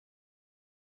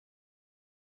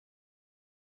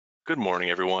Good morning,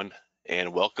 everyone,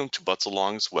 and welcome to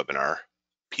Butzel's webinar,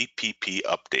 PPP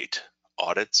Update,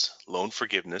 Audits, Loan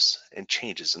Forgiveness, and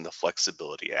Changes in the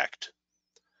Flexibility Act.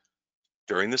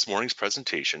 During this morning's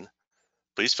presentation,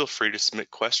 please feel free to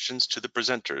submit questions to the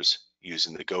presenters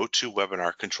using the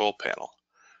GoToWebinar control panel.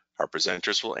 Our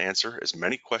presenters will answer as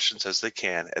many questions as they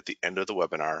can at the end of the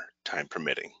webinar, time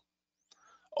permitting.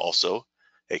 Also,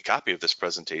 a copy of this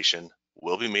presentation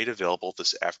will be made available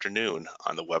this afternoon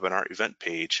on the webinar event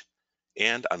page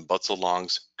and on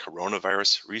Butzel's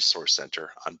Coronavirus Resource Center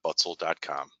on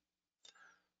butzel.com.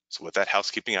 So with that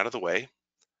housekeeping out of the way,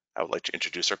 I would like to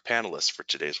introduce our panelists for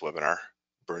today's webinar,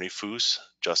 Bernie Foos,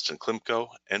 Justin Klimko,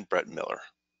 and Brett Miller.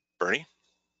 Bernie?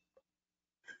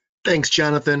 Thanks,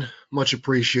 Jonathan. Much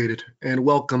appreciated. And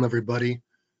welcome, everybody.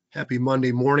 Happy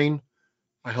Monday morning.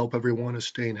 I hope everyone is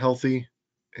staying healthy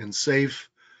and safe.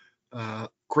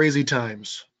 Crazy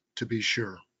times, to be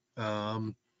sure.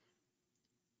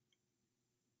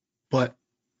 But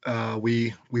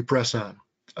we press on.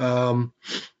 A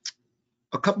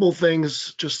couple of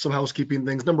things, just some housekeeping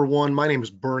things. Number one, my name is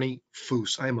Bernie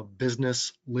Foos. I am a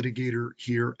business litigator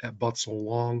here at Butzel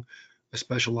Long. I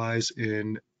specialize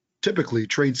in typically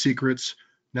trade secrets,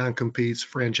 non-competes,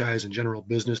 franchise, and general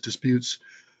business disputes.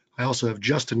 I also have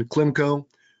Justin Klimko,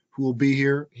 who will be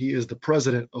here. He is the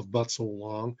president of Butzel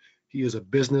Long. He is a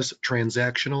business,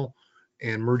 transactional,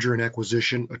 and merger and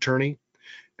acquisition attorney.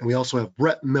 And we also have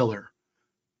Brett Miller,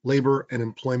 labor and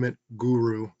employment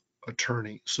guru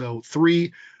attorney. So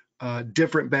three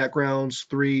different backgrounds,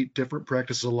 three different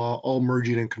practices of law, all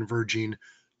merging and converging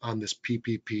on this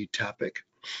PPP topic.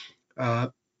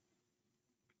 A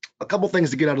couple things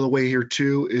to get out of the way here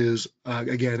too is,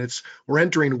 again, we're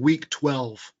entering week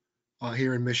 12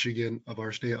 here in Michigan of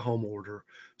our stay-at-home order.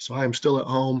 So I am still at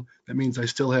home. That means I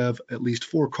still have at least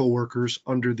 4 coworkers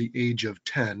under the age of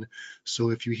 10. So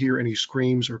if you hear any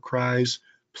screams or cries,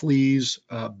 please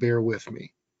bear with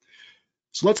me.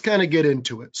 So let's kind of get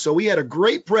into it. So we had a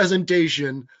great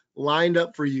presentation lined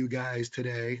up for you guys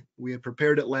today. We had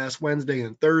prepared it last Wednesday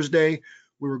and Thursday.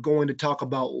 We were going to talk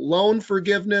about loan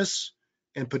forgiveness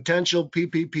and potential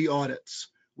PPP audits.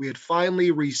 We had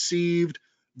finally received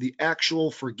the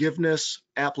actual forgiveness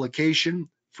application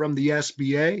from the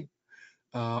SBA.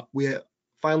 We had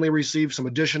finally received some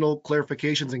additional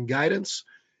clarifications and guidance,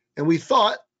 and we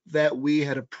thought that we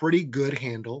had a pretty good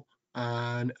handle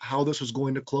on how this was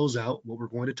going to close out, what we're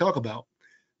going to talk about.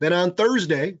 Then on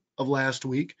Thursday of last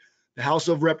week, the House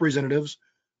of Representatives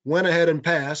went ahead and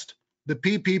passed the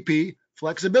PPP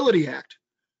Flexibility Act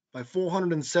by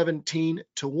 417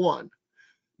 to 1.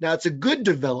 Now, it's a good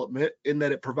development in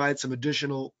that it provides some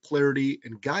additional clarity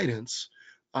and guidance,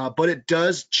 but it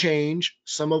does change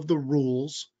some of the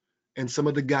rules and some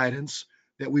of the guidance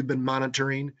that we've been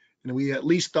monitoring, and we at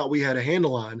least thought we had a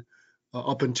handle on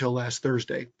up until last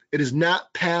Thursday. It is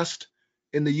not passed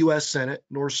in the U.S. Senate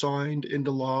nor signed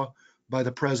into law by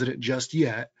the president just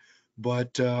yet,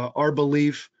 but our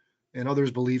belief and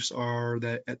others' beliefs are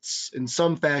that it's in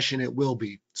some fashion it will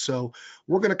be. So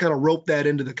we're going to kind of rope that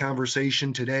into the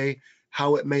conversation today,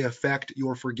 how it may affect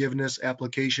your forgiveness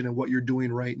application and what you're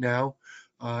doing right now,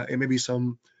 and maybe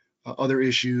some other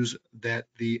issues that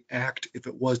the act, if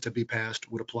it was to be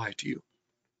passed, would apply to you.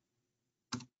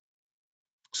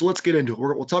 So let's get into it.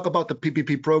 We'll talk about the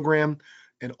PPP program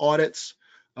and audits.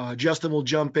 Justin will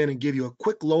jump in and give you a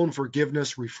quick loan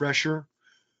forgiveness refresher.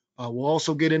 We'll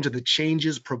also get into the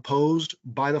changes proposed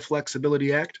by the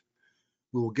Flexibility Act.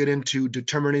 We will get into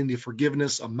determining the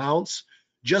forgiveness amounts.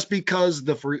 Just because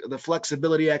the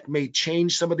Flexibility Act may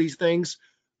change some of these things,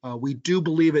 we do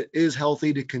believe it is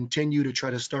healthy to continue to try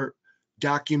to start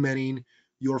documenting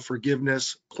your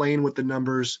forgiveness, playing with the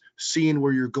numbers, seeing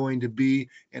where you're going to be,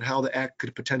 and how the act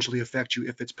could potentially affect you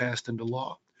if it's passed into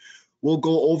law. We'll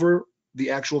go over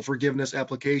the actual forgiveness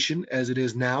application as it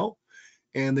is now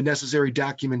and the necessary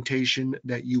documentation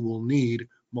that you will need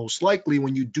most likely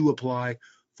when you do apply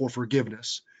for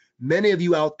forgiveness. Many of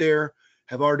you out there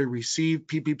have already received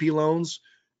PPP loans,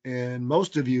 and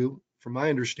most of you, from my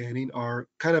understanding, are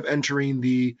kind of entering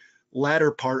the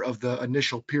latter part of the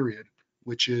initial period,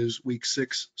 which is week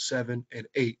 6, 7, and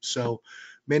 8. So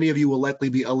many of you will likely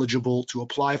be eligible to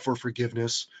apply for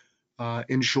forgiveness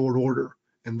in short order.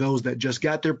 And those that just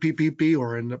got their PPP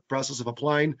or are in the process of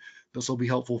applying, this will be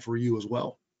helpful for you as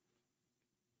well.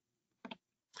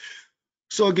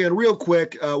 So again, real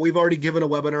quick, we've already given a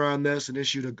webinar on this and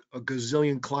issued a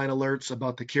gazillion client alerts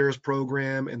about the CARES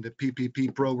program and the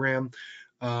PPP program.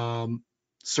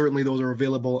 Certainly those are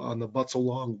available on the Butzel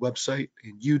Long website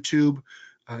and YouTube.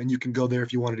 And you can go there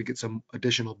if you wanted to get some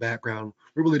additional background.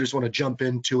 We really just want to jump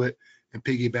into it and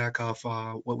piggyback off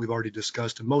what we've already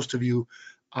discussed. And most of you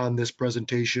on this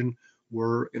presentation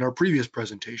were in our previous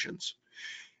presentations.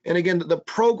 And again, the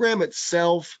program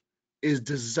itself is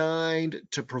designed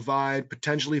to provide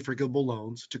potentially forgivable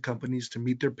loans to companies to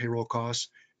meet their payroll costs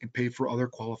and pay for other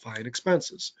qualifying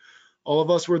expenses. All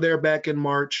of us were there back in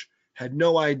March, had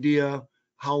no idea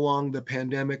how long the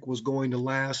pandemic was going to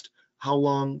last, how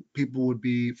long people would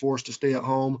be forced to stay at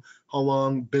home, how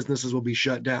long businesses will be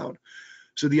shut down.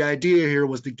 So the idea here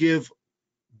was to give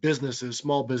businesses,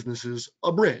 small businesses,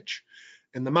 a bridge.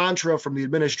 And the mantra from the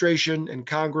administration and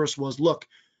Congress was, look,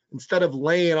 instead of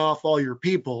laying off all your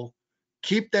people,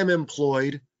 keep them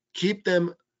employed, keep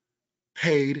them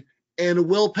paid, and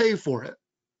we'll pay for it.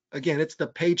 Again, it's the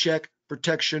Paycheck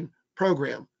Protection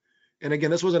Program. And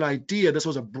again, this was an idea, this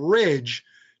was a bridge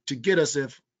to get us,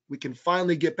 if we can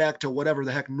finally get back to whatever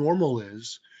the heck normal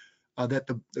is, that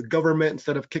the government,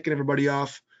 instead of kicking everybody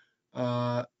off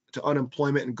to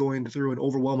unemployment and going through and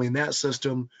overwhelming that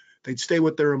system, they'd stay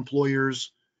with their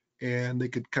employers and they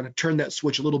could kind of turn that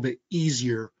switch a little bit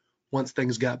easier once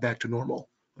things got back to normal.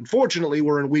 Unfortunately,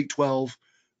 we're in week 12.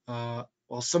 While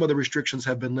some of the restrictions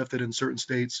have been lifted in certain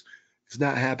states, it's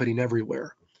not happening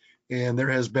everywhere. And there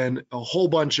has been a whole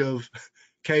bunch of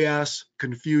chaos,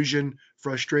 confusion,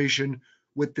 frustration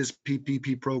with this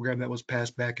PPP program that was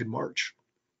passed back in March.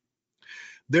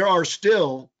 There are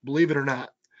still, believe it or not,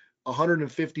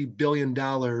 $150 billion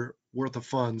worth of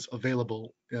funds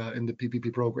available in the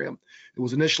PPP program. It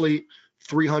was initially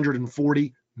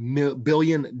 $340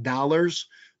 billion.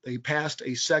 They passed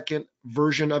a second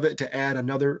version of it to add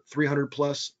another 300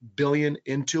 plus billion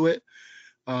into it.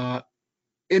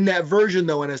 In that version,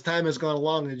 though, and as time has gone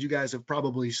along, as you guys have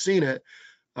probably seen it,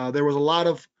 there was a lot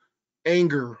of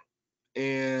anger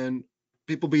and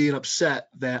people being upset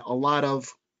that a lot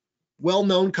of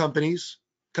well-known companies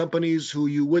who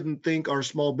you wouldn't think are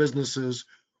small businesses,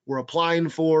 were applying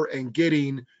for and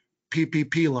getting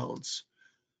PPP loans.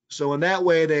 So in that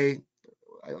way,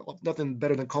 nothing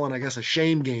better than calling, I guess, a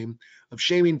shame game of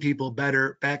shaming people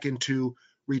better back into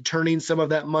returning some of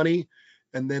that money,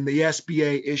 and then the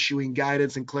SBA issuing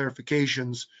guidance and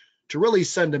clarifications to really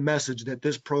send a message that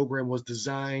this program was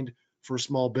designed for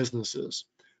small businesses.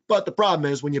 But the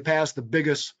problem is, when you pass the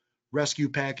biggest rescue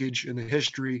package in the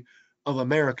history of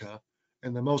America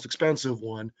and the most expensive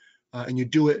one, and you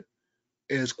do it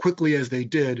as quickly as they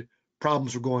did,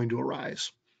 problems are going to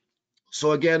arise.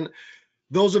 So again,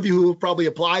 those of you who have probably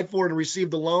applied for and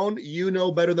received the loan, you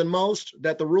know better than most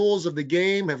that the rules of the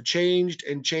game have changed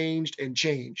and changed and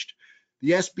changed.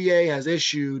 The SBA has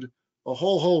issued a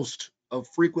whole host of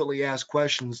frequently asked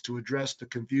questions to address the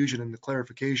confusion and the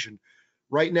clarification.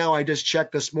 Right now, I just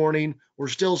checked this morning, we're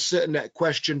still sitting at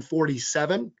question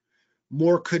 47.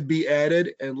 More could be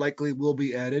added and likely will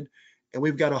be added. And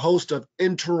we've got a host of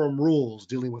interim rules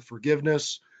dealing with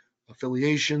forgiveness,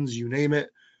 affiliations, you name it.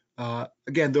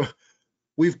 Again,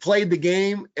 we've played the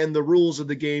game and the rules of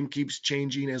the game keeps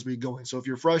changing as we go in. So if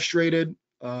you're frustrated,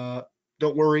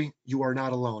 don't worry, you are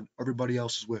not alone. Everybody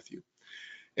else is with you.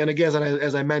 And again,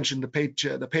 as I mentioned,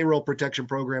 the Payroll Protection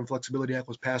Program Flexibility Act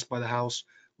was passed by the House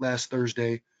last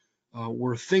Thursday.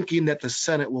 We're thinking that the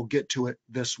Senate will get to it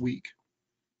this week.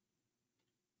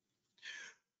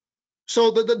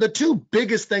 So the two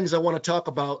biggest things we want to talk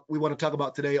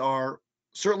about today are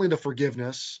certainly the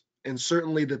forgiveness and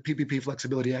certainly the PPP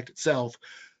Flexibility Act itself.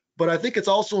 But I think it's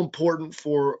also important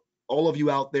for all of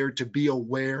you out there to be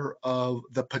aware of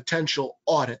the potential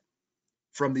audit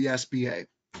from the SBA.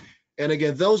 And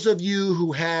again, those of you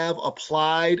who have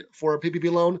applied for a PPP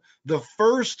loan, the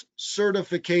first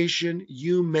certification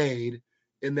you made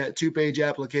in that 2-page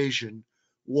application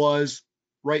was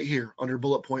right here under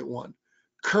bullet point 1.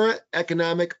 Current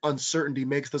economic uncertainty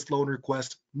makes this loan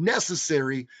request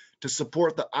necessary to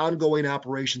support the ongoing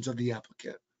operations of the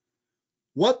applicant.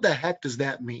 What the heck does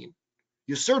that mean?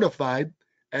 You certified,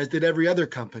 as did every other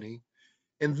company.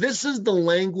 And this is the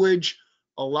language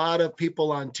a lot of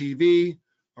people on TV,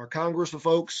 our Congress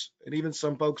folks, and even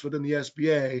some folks within the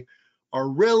SBA are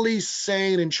really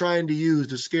saying and trying to use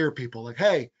to scare people. Like,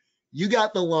 hey, you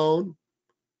got the loan.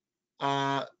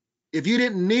 If you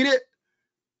didn't need it,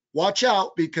 watch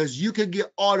out, because you could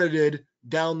get audited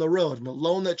down the road. And the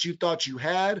loan that you thought you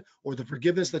had, or the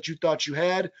forgiveness that you thought you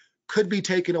had, could be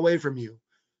taken away from you.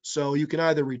 So you can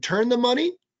either return the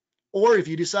money, or if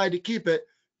you decide to keep it,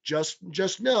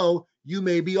 just know you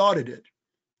may be audited.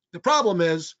 The problem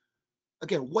is,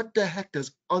 again, what the heck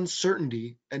does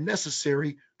uncertainty and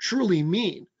necessary truly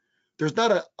mean? There's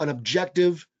not an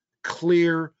objective,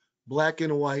 clear, black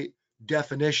and white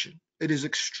definition. It is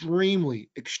extremely,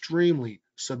 extremely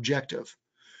subjective.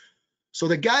 So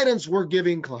the guidance we're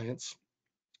giving clients,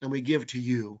 and we give to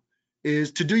you,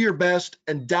 is to do your best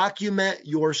and document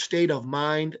your state of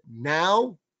mind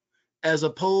now, as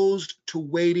opposed to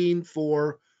waiting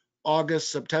for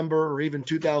August, September, or even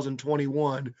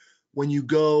 2021 when you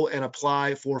go and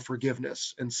apply for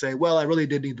forgiveness and say, well, I really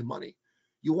did need the money.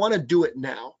 You want to do it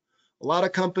now. A lot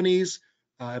of companies,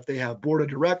 if they have board of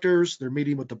directors, they're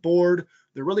meeting with the board,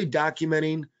 they're really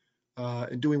documenting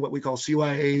and doing what we call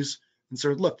CYAs. And so,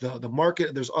 look, the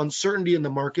market, there's uncertainty in the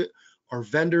market. Our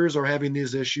vendors are having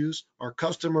these issues. Our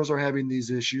customers are having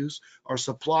these issues. Our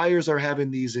suppliers are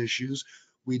having these issues.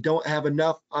 We don't have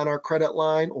enough on our credit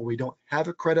line, or we don't have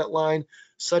a credit line,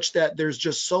 such that there's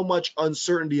just so much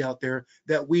uncertainty out there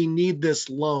that we need this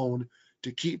loan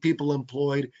to keep people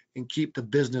employed and keep the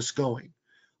business going.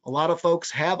 A lot of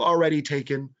folks have already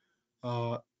taken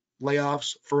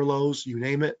layoffs, furloughs, you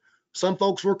name it. Some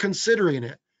folks were considering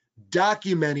it.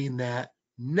 Documenting that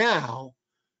now,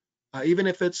 even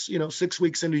if it's 6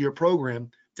 weeks into your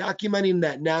program, documenting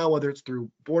that now, whether it's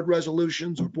through board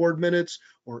resolutions or board minutes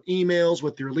or emails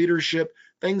with your leadership,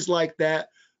 things like that,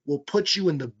 will put you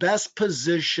in the best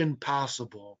position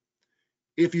possible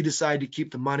if you decide to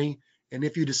keep the money, and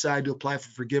if you decide to apply for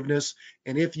forgiveness,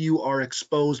 and if you are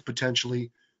exposed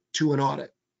potentially to an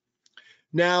audit.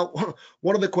 Now,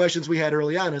 one of the questions we had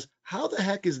early on is, how the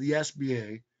heck is the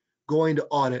SBA going to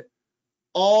audit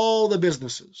all the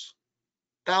businesses,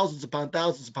 thousands upon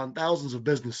thousands upon thousands of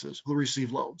businesses who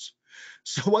receive loans?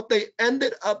 So what they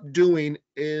ended up doing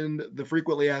in the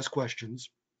frequently asked questions,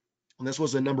 and this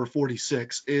was in number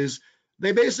 46, is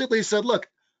they basically said, look,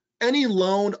 any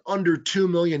loan under $2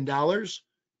 million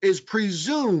is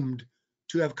presumed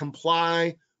to have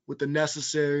complied with the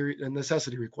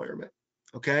necessity requirement.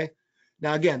 Okay.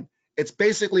 Now, again, it's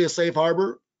basically a safe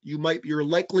harbor. You're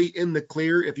likely in the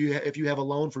clear if you have a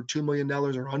loan for $2 million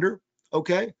or under.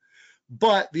 Okay.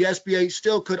 But the SBA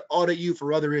still could audit you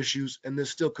for other issues, and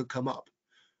this still could come up.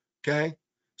 Okay.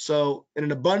 So in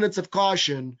an abundance of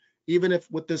caution, even if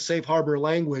with this safe harbor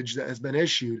language that has been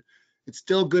issued, it's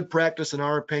still good practice, in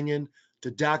our opinion,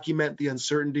 to document the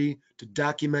uncertainty, to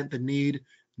document the need,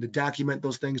 and to document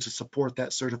those things to support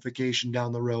that certification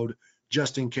down the road,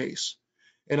 just in case.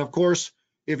 And of course,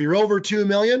 if you're over 2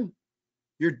 million,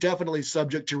 you're definitely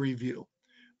subject to review.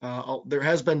 There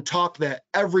has been talk that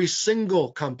every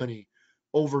single company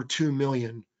over 2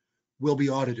 million will be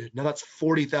audited. Now that's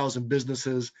 40,000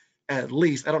 businesses at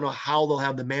least. I don't know how they'll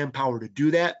have the manpower to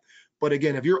do that. But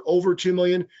again, if you're over 2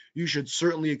 million, you should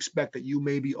certainly expect that you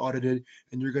may be audited,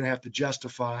 and you're going to have to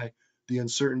justify the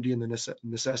uncertainty and the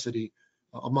necessity,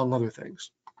 among other things.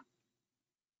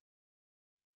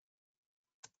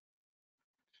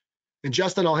 And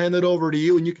Justin, I'll hand it over to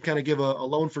you, and you can kind of give a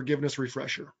loan forgiveness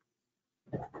refresher.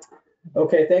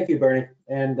 Okay, thank you, Bernie,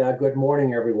 and good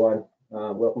morning, everyone.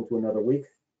 Welcome to another week.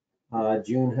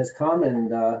 June has come,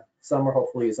 and summer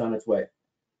hopefully is on its way.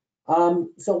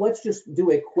 So let's just do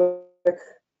a quick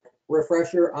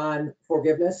refresher on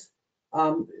forgiveness.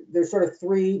 There's sort of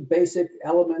three basic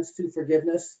elements to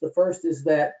forgiveness. The first is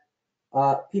that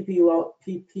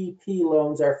PPP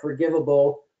loans are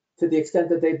forgivable to the extent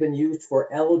that they've been used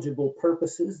for eligible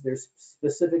purposes. There's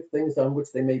specific things on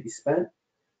which they may be spent.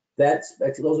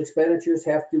 Those expenditures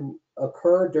have to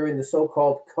occur during the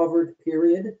so-called covered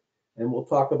period, and we'll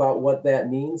talk about what that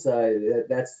means.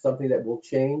 That's something that will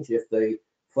change if the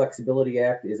Flexibility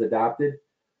Act is adopted,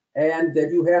 and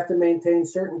that you have to maintain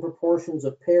certain proportions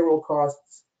of payroll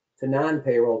costs to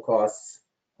non-payroll costs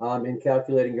in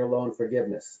calculating your loan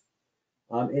forgiveness.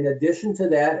 In addition to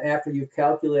that, after you've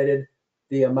calculated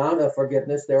the amount of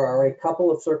forgiveness, there are a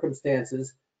couple of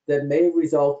circumstances that may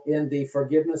result in the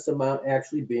forgiveness amount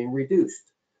actually being reduced.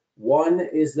 One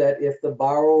is that if the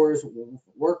borrower's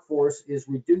workforce is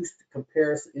reduced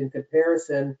in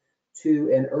comparison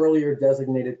to an earlier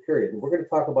designated period. And we're going to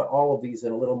talk about all of these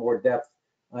in a little more depth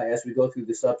as we go through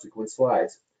the subsequent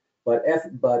slides. But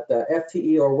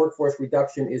FTE, or workforce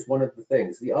reduction, is one of the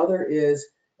things. The other is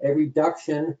a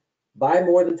reduction by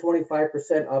more than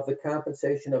 25% of the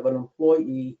compensation of an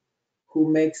employee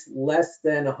who makes less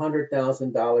than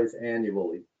 $100,000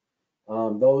 annually.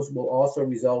 Those will also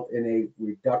result in a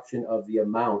reduction of the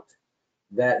amount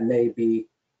that may be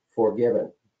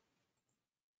forgiven.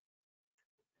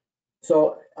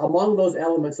 So among those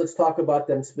elements, let's talk about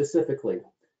them specifically.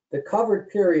 The covered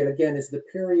period, again, is the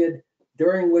period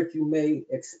during which you may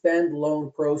expend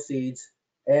loan proceeds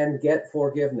and get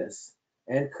forgiveness.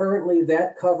 And currently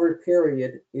that covered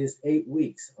period is 8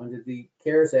 weeks under the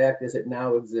CARES Act as it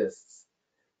now exists.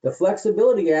 The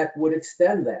Flexibility Act would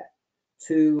extend that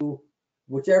to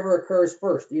whichever occurs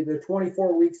first, either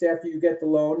 24 weeks after you get the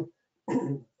loan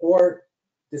or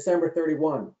December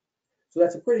 31. So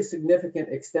that's a pretty significant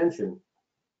extension.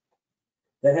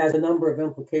 that has a number of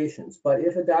implications. But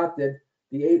if adopted,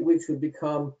 the 8 weeks would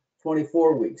become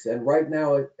 24 weeks. And right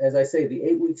now, as I say, the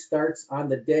 8 weeks starts on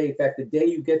the day. In fact, the day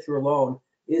you get your loan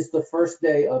is the first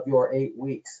day of your 8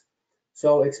 weeks.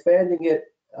 So expanding it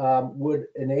would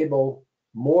enable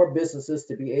more businesses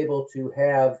to be able to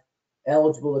have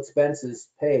eligible expenses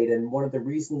paid. And one of the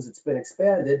reasons it's been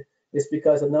expanded is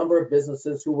because a number of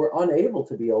businesses who were unable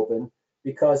to be open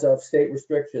because of state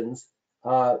restrictions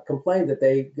complained that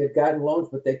they had gotten loans,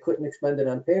 but they couldn't expend it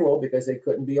on payroll because they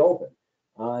couldn't be open.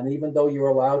 And even though you're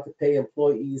allowed to pay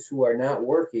employees who are not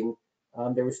working,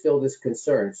 there was still this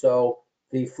concern. So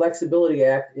the Flexibility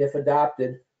Act, if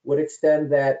adopted, would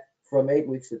extend that from 8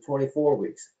 weeks to 24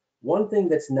 weeks. One thing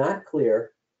that's not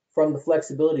clear from the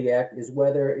Flexibility Act is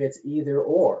whether it's either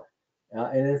or.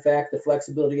 And in fact, the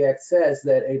Flexibility Act says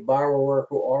that a borrower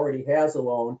who already has a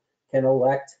loan can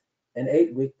elect an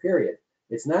 8-week period.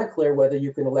 It's not clear whether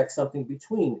you can elect something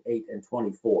between 8 and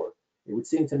 24. It would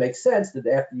seem to make sense that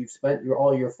after you've spent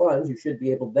all your funds, you should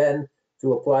be able then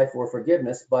to apply for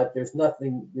forgiveness, but there's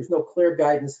no clear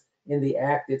guidance in the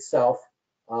act itself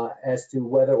as to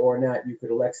whether or not you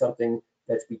could elect something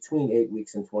that's between 8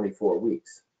 weeks and 24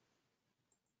 weeks.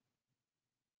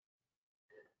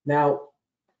 Now,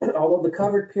 although the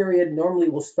covered period normally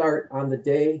will start on the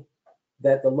day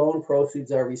that the loan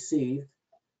proceeds are received,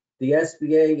 the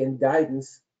SBA in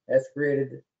guidance has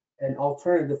created an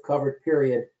alternative covered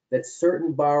period that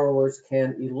certain borrowers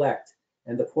can elect.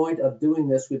 And the point of doing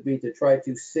this would be to try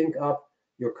to sync up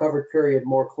your covered period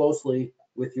more closely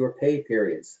with your pay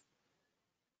periods.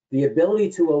 The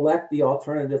ability to elect the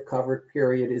alternative covered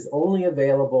period is only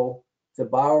available to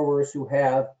borrowers who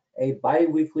have a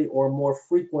biweekly or more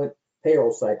frequent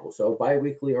payroll cycle. So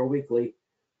biweekly or weekly.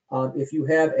 If you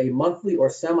have a monthly or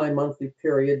semi-monthly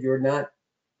period, you're not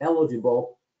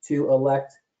eligible to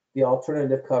elect the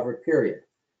alternative covered period.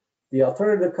 The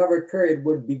alternative covered period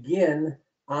would begin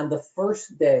on the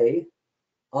first day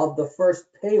of the first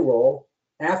payroll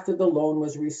after the loan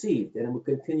was received, and it would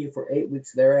continue for 8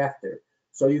 weeks thereafter.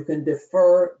 So you can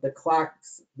defer the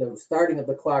starting of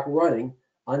the clock running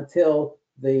until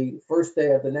the first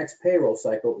day of the next payroll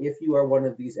cycle if you are one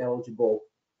of these eligible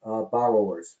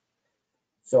borrowers.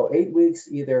 So 8 weeks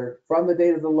either from the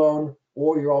date of the loan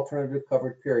or your alternative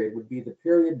covered period would be the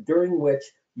period during which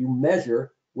you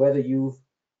measure whether you've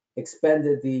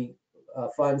expended the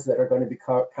funds that are going to be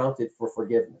counted for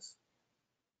forgiveness.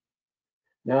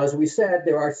 Now, as we said,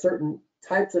 there are certain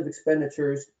types of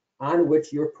expenditures on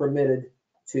which you're permitted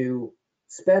to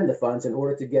spend the funds in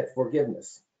order to get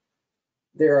forgiveness.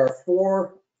 There are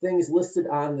 4 things listed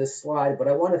on this slide, but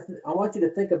I want you to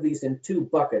think of these in 2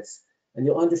 buckets, and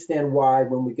you'll understand why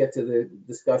when we get to the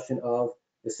discussion of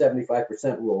the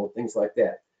 75% rule and things like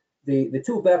that. The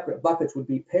 2 buckets would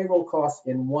be payroll costs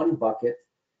in one bucket,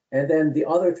 and then the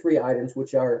other 3 items,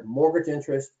 which are mortgage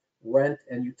interest, rent,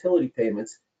 and utility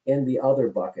payments, in the other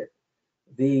bucket.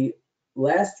 The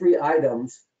last 3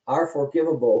 items are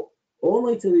forgivable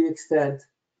only to the extent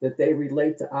that they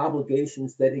relate to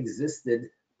obligations that existed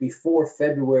before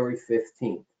February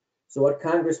 15th. So what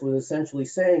Congress was essentially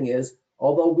saying is,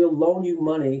 although we'll loan you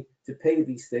money to pay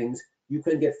these things, you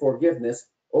can get forgiveness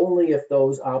only if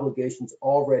those obligations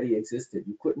already existed.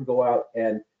 You couldn't go out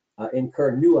and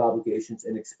incur new obligations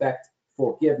and expect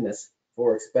forgiveness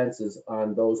for expenses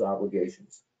on those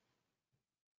obligations.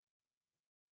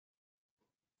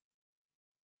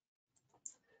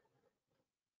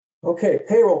 Okay,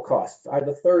 payroll costs are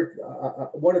the third,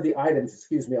 one of the items,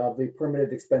 of the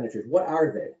permitted expenditures. What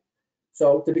are they?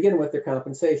 So to begin with, their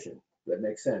compensation. That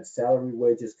makes sense. Salary,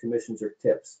 wages, commissions, or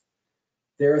tips.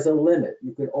 There is a limit.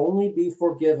 You can only be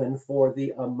forgiven for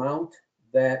the amount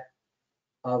that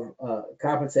of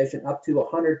compensation up to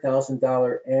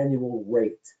 $100,000 annual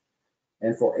rate.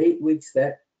 And for 8 weeks,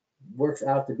 that works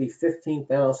out to be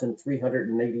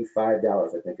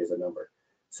 $15,385, I think is a number.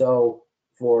 So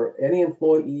for any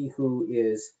employee who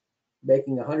is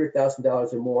making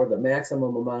 $100,000 or more, the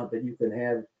maximum amount that you can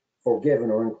have forgiven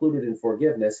or included in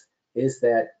forgiveness is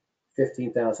that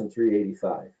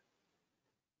 $15,385.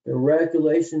 The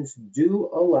regulations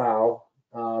do allow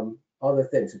other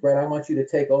things. Brett, I want you to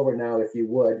take over now, if you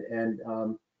would, and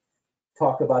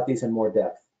talk about these in more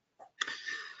depth.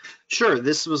 Sure.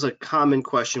 This was a common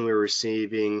question we were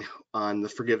receiving on the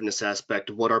forgiveness aspect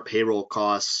of what are payroll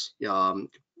costs.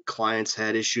 Clients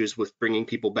had issues with bringing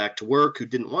people back to work who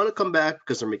didn't want to come back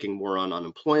because they're making more on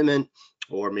unemployment,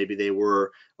 or maybe they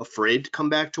were afraid to come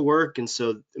back to work. And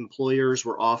so employers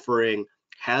were offering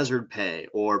hazard pay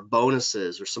or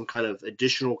bonuses or some kind of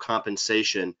additional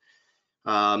compensation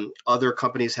Other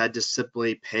companies had to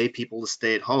simply pay people to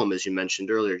stay at home, as you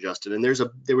mentioned earlier, Justin. And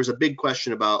there was a big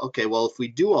question about, okay, well, if we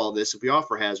do all this, if we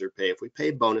offer hazard pay, if we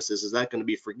pay bonuses, is that going to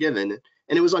be forgiven?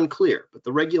 And it was unclear. But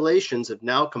the regulations have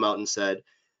now come out and said,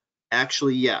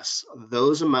 actually, yes,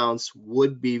 those amounts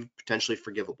would be potentially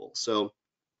forgivable. So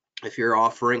if you're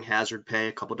offering hazard pay,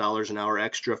 a couple dollars an hour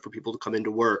extra for people to come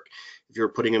into work, if you're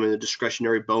putting them in a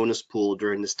discretionary bonus pool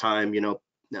during this time,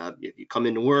 if you come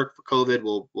into work for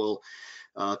COVID, we'll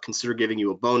consider giving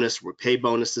you a bonus. We'll pay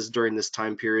bonuses during this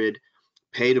time period,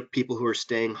 pay to people who are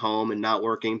staying home and not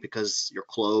working because you're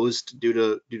closed due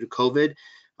to COVID.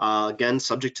 Again,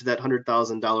 subject to that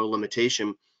 $100,000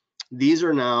 limitation. These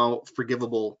are now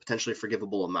forgivable, potentially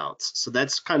forgivable amounts. So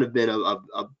that's kind of been a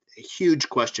huge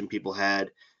question people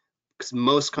had, because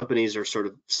most companies are sort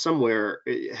of somewhere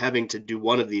having to do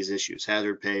one of these issues: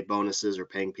 hazard pay, bonuses, or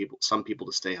paying some people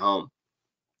to stay home.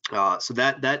 So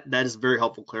that is very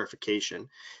helpful clarification.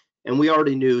 And we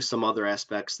already knew some other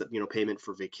aspects that, payment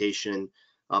for vacation,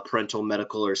 parental,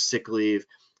 medical, or sick leave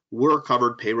were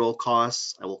covered payroll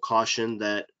costs. I will caution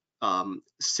that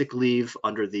sick leave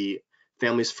under the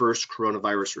Families First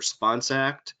Coronavirus Response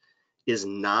Act is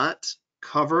not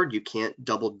covered. You can't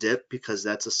double dip because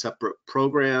that's a separate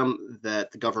program that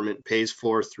the government pays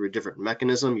for through a different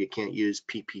mechanism. You can't use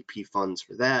PPP funds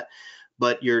for that.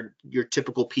 But your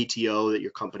typical PTO that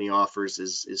your company offers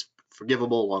is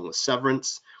forgivable, along with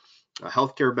severance,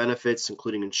 healthcare benefits,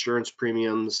 including insurance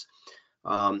premiums.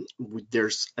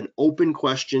 There's an open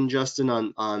question, Justin,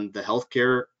 on the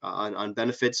healthcare on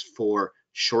benefits for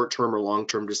short-term or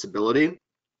long-term disability.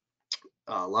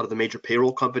 A lot of the major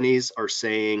payroll companies are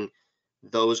saying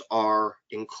those are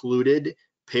included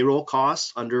payroll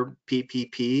costs under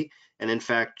PPP. And in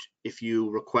fact, if you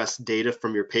request data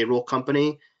from your payroll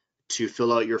company to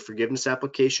fill out your forgiveness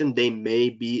application, they may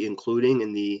be including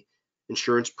in the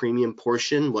insurance premium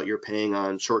portion what you're paying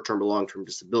on short-term or long-term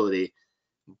disability.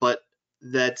 But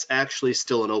that's actually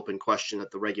still an open question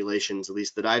that the regulations, at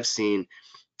least that I've seen,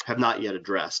 have not yet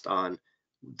addressed on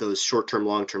those short-term,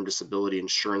 long-term disability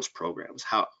insurance programs.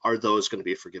 How are those going to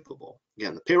be forgivable?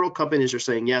 Again, the payroll companies are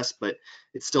saying yes, but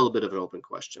it's still a bit of an open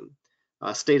question.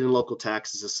 State and local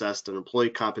taxes assessed and employee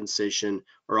compensation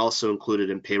are also included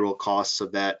in payroll costs. So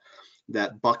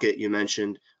that bucket you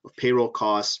mentioned of payroll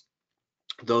costs,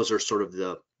 those are sort of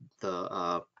the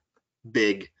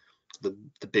big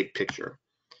picture.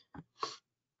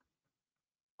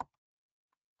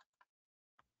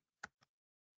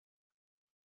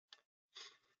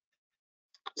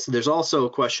 So there's also a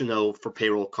question, though, for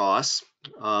payroll costs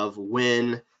of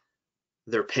when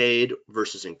they're paid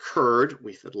versus incurred.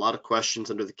 We've had a lot of questions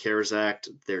under the CARES Act.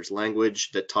 There's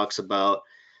language that talks about,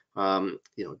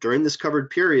 during this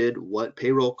covered period, what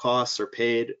payroll costs are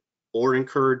paid or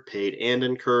incurred, paid and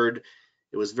incurred.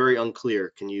 It was very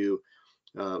unclear. Can you,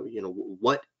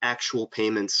 what actual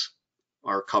payments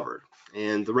are covered?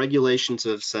 And the regulations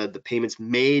have said the payments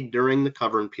made during the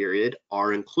covered period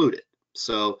are included.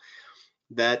 So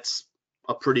that's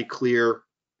a pretty clear,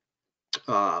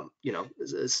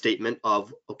 statement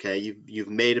of, okay, you've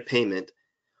made a payment,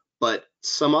 but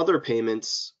some other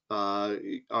payments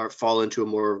fall into a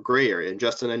more gray area. And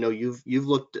Justin, I know you've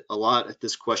looked a lot at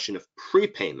this question of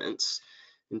prepayments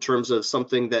in terms of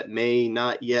something that may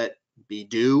not yet be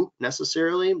due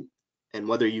necessarily, and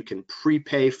whether you can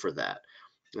prepay for that.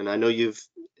 And I know you've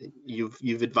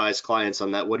advised clients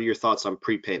on that. What are your thoughts on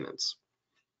prepayments?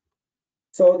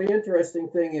 So the interesting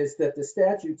thing is that the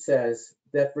statute says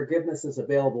that forgiveness is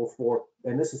available for,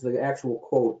 and this is the actual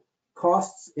quote,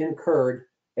 costs incurred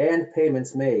and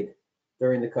payments made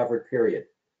during the covered period.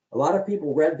 A lot of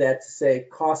people read that to say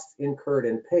costs incurred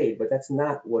and paid, but that's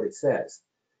not what it says.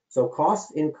 So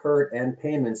costs incurred and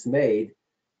payments made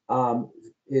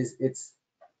it's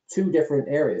two different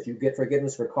areas. You get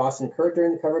forgiveness for costs incurred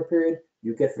during the covered period.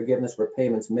 You get forgiveness for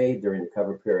payments made during the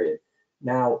covered period.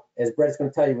 Now, as Brett's going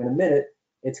to tell you in a minute,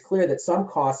 it's clear that some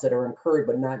costs that are incurred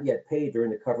but not yet paid during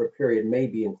the covered period may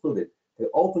be included. The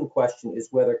open question is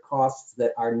whether costs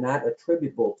that are not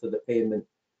attributable to the payment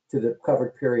to the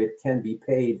covered period can be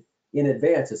paid in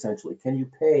advance, essentially. Can you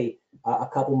pay a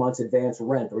couple months advance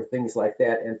rent or things like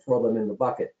that and throw them in the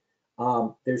bucket?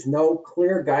 There's no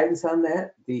clear guidance on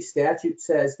that. The statute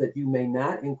says that you may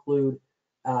not include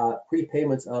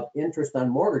prepayments of interest on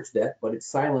mortgage debt, but it's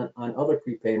silent on other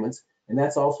prepayments. And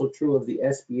that's also true of the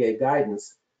SBA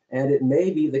guidance. And it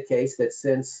may be the case that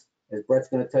since, as Brett's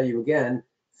going to tell you again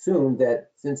soon, that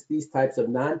since these types of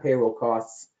non-payroll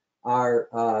costs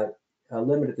are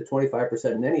limited to 25%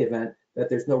 in any event, that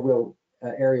there's no real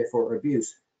area for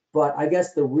abuse. But I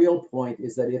guess the real point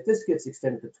is that if this gets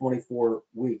extended to 24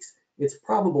 weeks, it's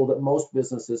probable that most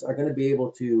businesses are going to be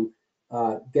able to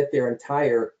get their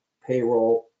entire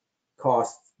payroll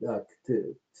costs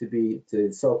to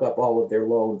soak up all of their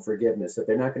loan forgiveness. That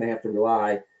they're not going to have to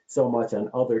rely so much on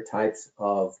other types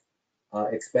of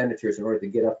expenditures in order to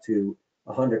get up to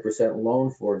 100%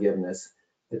 loan forgiveness.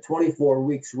 The 24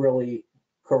 weeks really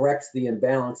corrects the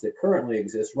imbalance that currently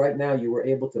exists. Right now, you were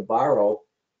able to borrow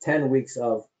 10 weeks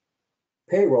of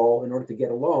payroll in order to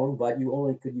get a loan, but you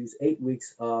only could use 8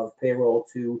 weeks of payroll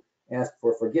to ask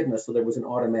for forgiveness. So there was an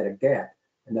automatic gap.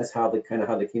 And that's how they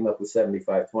came up with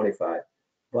 75-25.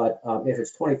 But if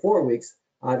it's 24 weeks,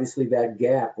 obviously that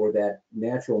gap or that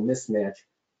natural mismatch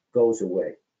goes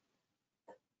away.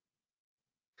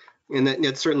 And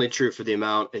that's certainly true for the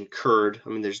amount incurred. I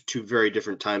mean, there's two very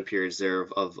different time periods there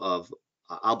of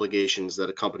obligations that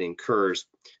a company incurs.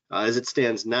 As it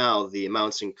stands now, the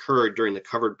amounts incurred during the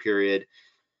covered period,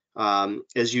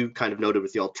 as you kind of noted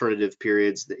with the alternative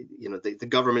periods, the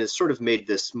government has sort of made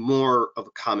this more of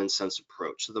a common sense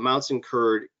approach. So the amounts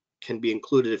incurred can be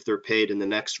included if they're paid in the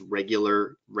next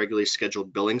regularly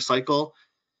scheduled billing cycle.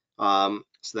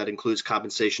 So that includes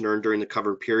compensation earned during the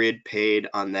covered period paid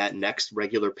on that next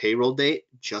regular payroll date.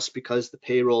 Just because the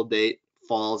payroll date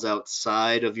falls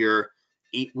outside of your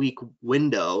 8-week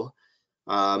window,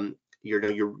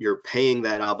 you're paying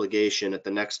that obligation at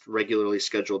the next regularly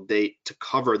scheduled date to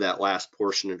cover that last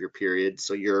portion of your period.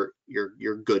 So you're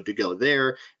good to go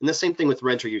there. And the same thing with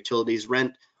rent or utilities.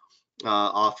 Rent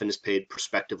often is paid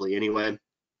prospectively anyway.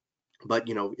 But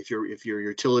if your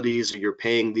utilities, you're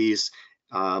paying these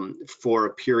for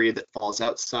a period that falls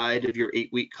outside of your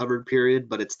 8-week covered period,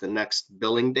 but it's the next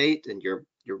billing date and you're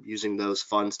using those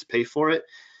funds to pay for it,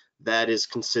 that is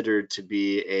considered to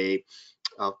be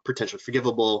a potentially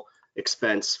forgivable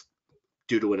expense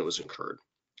due to when it was incurred.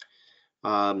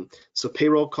 So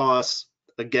payroll costs,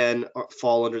 again,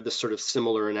 fall under this sort of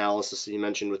similar analysis that you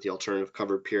mentioned with the alternative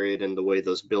covered period and the way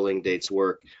those billing dates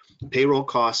work. Payroll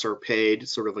costs are paid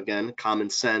sort of, again, common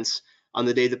sense, on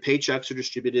the day the paychecks are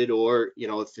distributed, or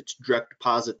if it's direct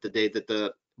deposit, the day that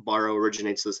the borrower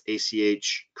originates this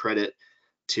ACH credit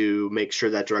to make sure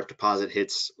that direct deposit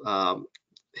hits the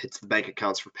bank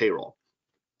accounts for payroll.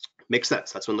 Makes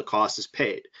sense. That's when the cost is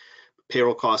paid.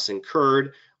 Payroll costs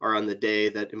incurred are on the day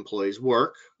that employees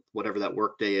work, whatever that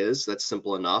work day is. That's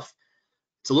simple enough.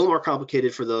 It's a little more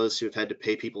complicated for those who have had to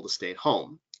pay people to stay at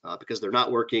home because they're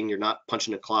not working, you're not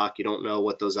punching a clock, you don't know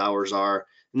what those hours are.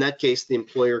 In that case, the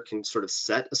employer can sort of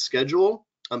set a schedule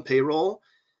on payroll,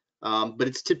 but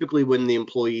it's typically when the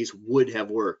employees would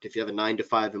have worked. If you have a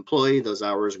 9-to-5 employee, those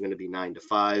hours are going to be 9 to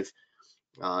 5.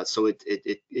 So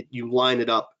you line it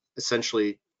up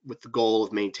essentially with the goal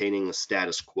of maintaining the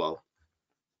status quo.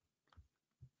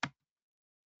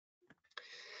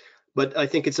 But I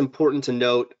think it's important to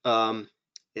note,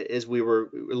 as we were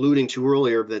alluding to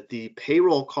earlier, that the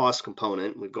payroll cost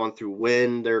component, we've gone through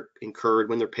when they're incurred,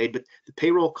 when they're paid, but the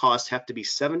payroll costs have to be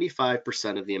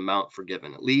 75% of the amount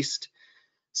forgiven, at least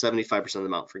 75% of the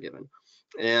amount forgiven.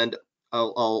 And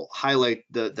I'll highlight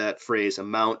that phrase,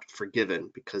 amount forgiven,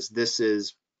 because this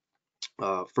is,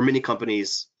 for many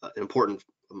companies, an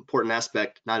important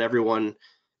aspect. Not everyone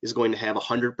is going to have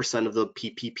 100% of the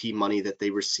PPP money that they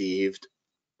received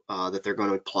that they're going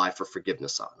to apply for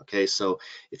forgiveness on. Okay, so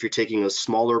if you're taking a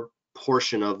smaller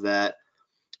portion of that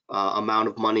amount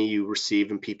of money you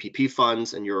received in PPP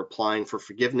funds and you're applying for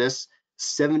forgiveness,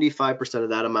 75% of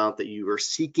that amount that you are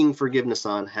seeking forgiveness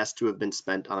on has to have been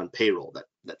spent on payroll,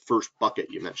 that first bucket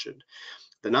you mentioned.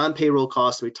 The non-payroll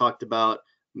costs we talked about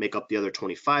make up the other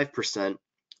 25%,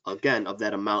 again, of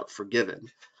that amount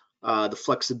forgiven. The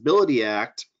Flexibility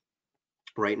Act,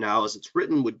 right now, as it's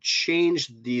written, would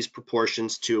change these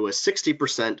proportions to a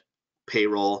 60%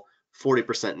 payroll,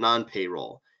 40%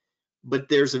 non-payroll. But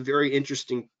there's a very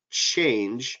interesting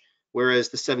change, whereas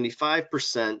the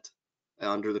 75%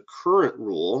 under the current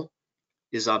rule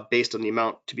is based on the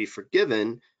amount to be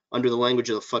forgiven. Under the language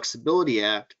of the Flexibility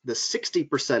Act, the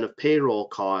 60% of payroll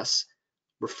costs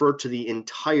refer to the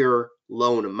entire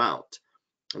loan amount.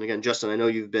 And again, Justin, I know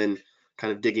you've been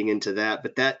kind of digging into that,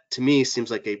 but that to me seems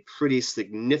like a pretty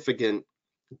significant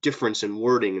difference in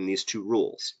wording in these two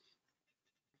rules.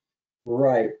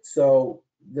 Right. So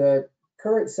the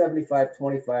current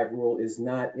 75-25 rule is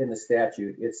not in the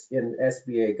statute, it's in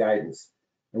SBA guidance.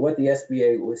 And what the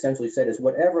SBA essentially said is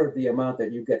whatever the amount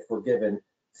that you get forgiven,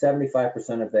 75%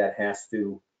 of that has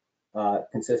to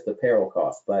consist of payroll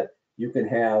costs. But you can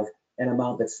have an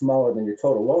amount that's smaller than your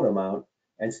total loan amount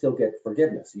and still get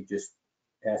forgiveness. You just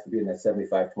has to be in that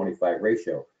 75-25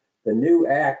 ratio. The new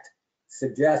act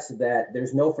suggests that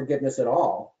there's no forgiveness at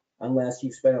all unless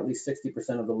you've spent at least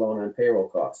 60% of the loan on payroll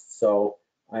costs. So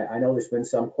I know there's been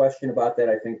some question about that.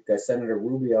 I think Senator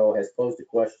Rubio has posed a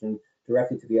question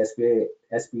directly to the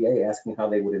SBA asking how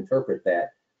they would interpret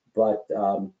that. But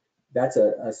that's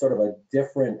a sort of a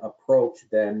different approach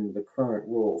than the current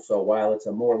rule. So while it's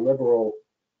a more liberal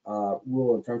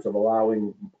rule in terms of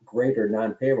allowing greater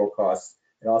non-payroll costs,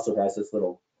 it also has this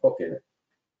little hook in it.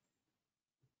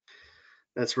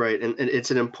 That's right, and it's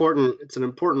an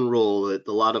important rule that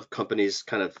a lot of companies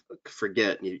kind of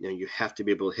forget. You have to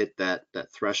be able to hit that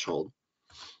threshold.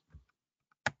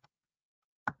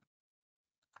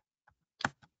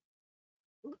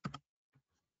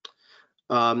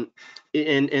 And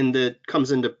that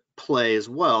comes into play as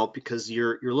well because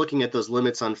you're looking at those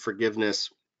limits on forgiveness.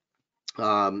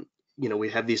 We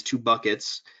have these two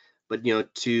buckets, but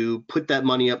to put that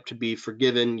money up to be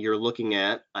forgiven, you're looking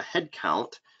at a head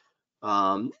count.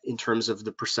 In terms of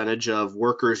the percentage of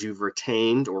workers you've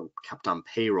retained or kept on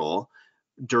payroll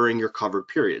during your covered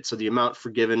period. So the amount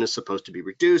forgiven is supposed to be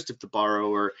reduced if the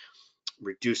borrower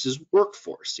reduces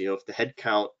workforce. If the head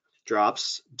count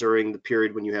drops during the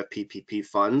period when you have PPP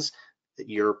funds,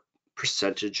 your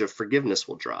percentage of forgiveness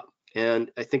will drop. And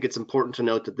I think it's important to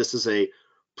note that this is a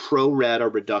pro rata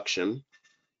reduction.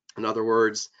 In other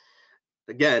words,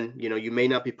 again, you may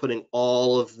not be putting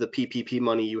all of the PPP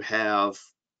money you have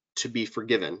to be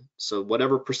forgiven. So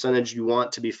whatever percentage you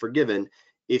want to be forgiven,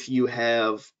 if you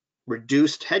have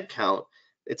reduced headcount,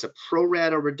 it's a pro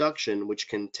rata reduction, which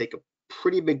can take a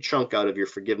pretty big chunk out of your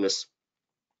forgiveness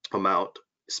amount,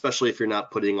 especially if you're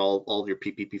not putting all of your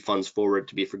PPP funds forward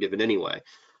to be forgiven anyway.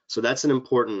 So that's an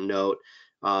important note.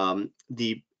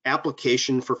 The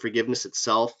application for forgiveness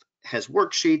itself has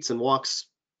worksheets and walks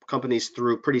companies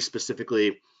through pretty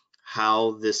specifically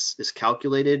how this is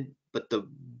calculated, but the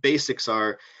basics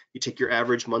are you take your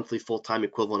average monthly full-time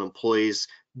equivalent employees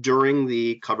during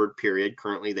the covered period,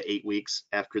 currently the 8 weeks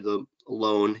after the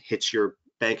loan hits your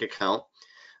bank account,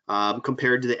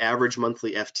 compared to the average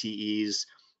monthly FTEs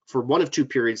for one of two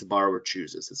periods the borrower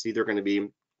chooses. It's either going to be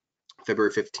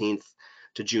February 15th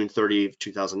to June 30th,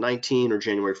 2019, or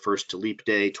January 1st to Leap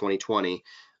Day 2020.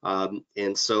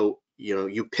 And so,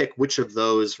 you pick which of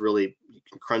those. Really, you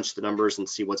can crunch the numbers and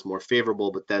see what's more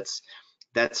favorable, but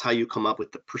that's how you come up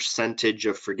with the percentage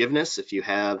of forgiveness. If you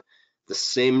have the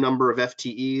same number of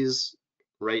FTEs,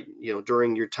 right,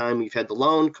 during your time you've had the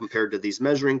loan compared to these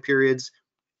measuring periods,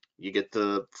 you get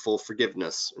the full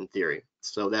forgiveness in theory.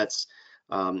 So that's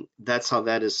how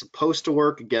that is supposed to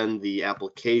work. Again, the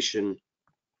application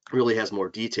really has more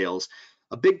details.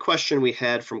 A big question we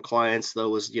had from clients though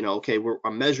was, okay,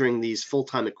 I'm measuring these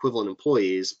full-time equivalent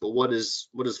employees, but what is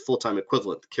full-time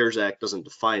equivalent? The CARES Act doesn't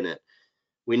define it.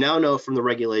 We now know from the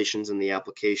regulations and the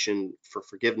application for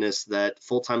forgiveness that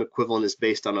full-time equivalent is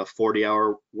based on a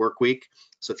 40-hour work week.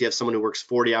 So if you have someone who works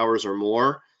 40 hours or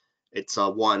more, it's a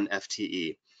 1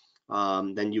 FTE.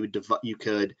 Then you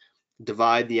could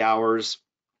divide the hours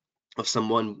of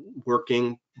someone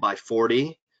working by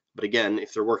 40. But again,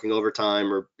 if they're working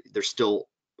overtime, or they're still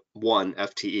 1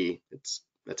 FTE,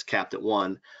 that's capped at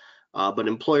 1. But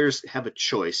employers have a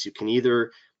choice. You can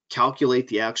either calculate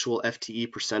the actual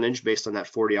FTE percentage based on that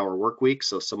 40-hour work week.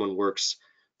 So if someone works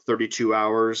 32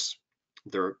 hours,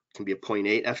 there can be a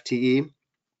 0.8 FTE,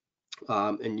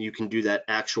 and you can do that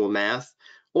actual math.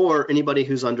 Or anybody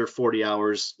who's under 40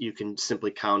 hours, you can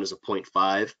simply count as a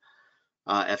 0.5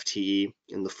 FTE,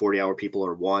 and the 40-hour people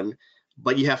are 1.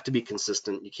 But you have to be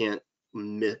consistent. You can't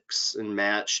mix and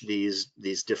match these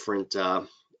different your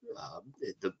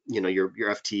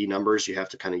FTE numbers. You have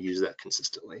to kind of use that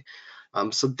consistently.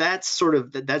 So that's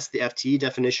that's the FTE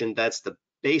definition. That's the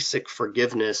basic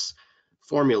forgiveness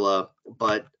formula.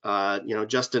 But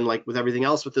Justin, like with everything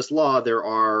else with this law, there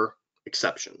are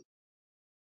exceptions.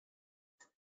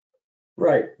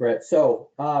 Right. So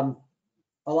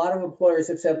a lot of employers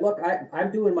have said, look,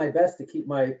 I'm doing my best to keep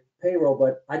my payroll,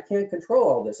 but I can't control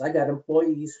all this. I got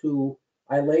employees who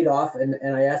I laid off and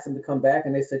I asked them to come back,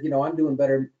 and they said, I'm doing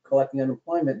better collecting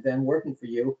unemployment than working for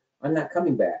you. I'm not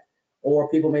coming back. Or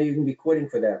people may even be quitting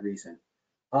for that reason.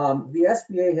 The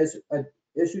SBA has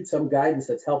issued some guidance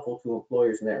that's helpful to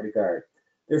employers in that regard.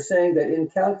 They're saying that in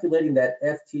calculating that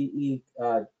FTE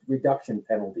reduction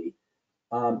penalty,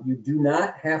 you do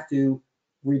not have to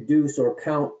reduce or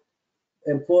count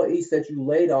employees that you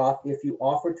laid off if you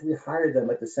offer to rehire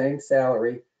them at the same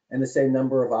salary and the same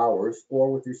number of hours,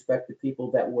 or with respect to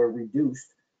people that were reduced,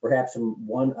 perhaps from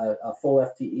a full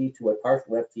FTE to a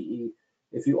partial FTE,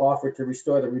 if you offer to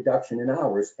restore the reduction in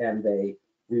hours and they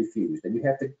refused. And you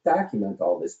have to document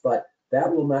all this, but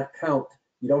that will not count.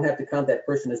 You don't have to count that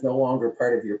person as no longer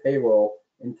part of your payroll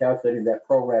in calculating that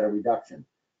pro rata reduction.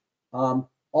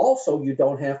 Also, you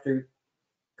don't have to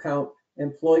count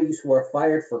employees who are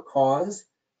fired for cause,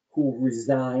 who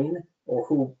resign, or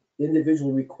who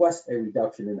individually request a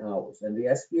reduction in hours. And the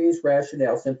SBA's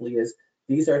rationale simply is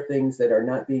these are things that are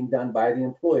not being done by the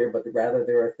employer, but rather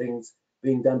there are things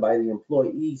being done by the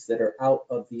employees that are out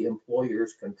of the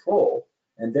employer's control.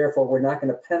 And therefore, we're not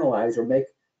going to penalize or make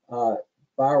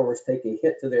borrowers take a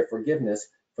hit to their forgiveness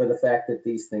for the fact that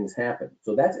these things happen.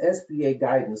 So that's SBA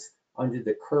guidance under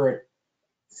the current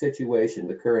situation,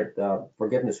 the current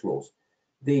forgiveness rules.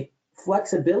 The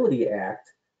Flexibility Act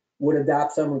would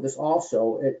adopt some of this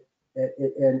also.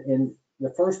 And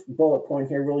the first bullet point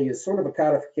here really is sort of a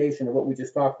codification of what we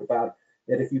just talked about,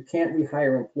 that if you can't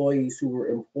rehire employees who were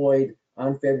employed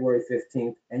on February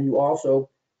 15th, and you also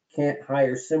can't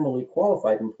hire similarly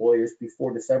qualified employers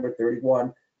before December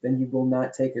 31, then you will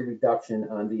not take a reduction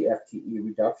on the FTE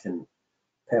reduction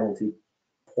penalty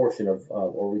portion of,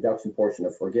 or reduction portion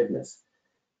of forgiveness.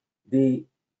 The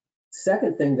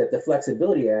second thing that the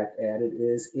Flexibility Act added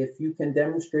is if you can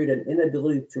demonstrate an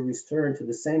inability to return to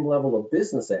the same level of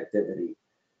business activity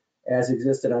as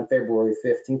existed on February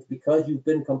 15th because you've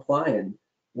been compliant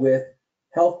with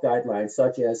health guidelines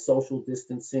such as social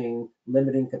distancing,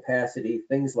 limiting capacity,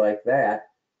 things like that,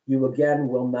 you again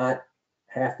will not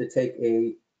have to take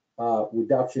a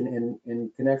reduction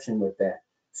in connection with that.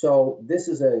 So this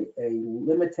is a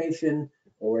limitation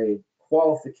or a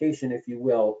qualification, if you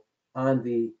will, on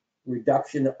the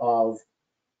reduction of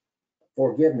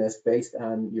forgiveness based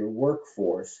on your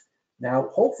workforce. Now,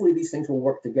 hopefully these things will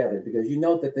work together, because you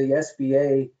note that the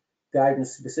SBA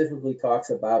guidance specifically talks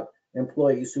about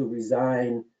employees who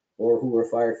resign or who were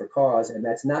fired for cause, and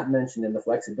that's not mentioned in the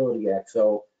Flexibility Act.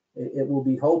 So it will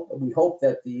be we hope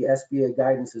that the SBA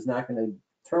guidance is not going to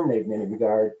terminate in any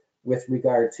regard with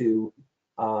regard to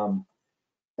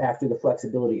after the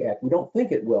Flexibility Act. We don't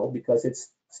think it will, because it's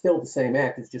still the same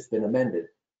act, it's just been amended.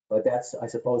 But that's, I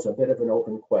suppose, a bit of an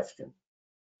open question.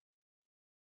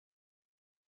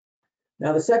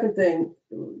 Now, the second thing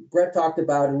Brett talked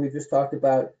about, and we just talked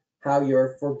about how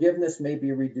your forgiveness may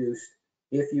be reduced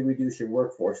if you reduce your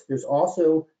workforce. There's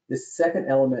also this second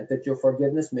element that your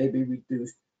forgiveness may be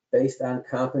reduced based on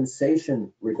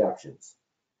compensation reductions.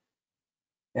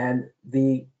 And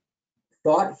the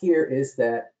thought here is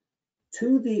that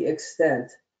to the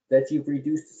extent that you've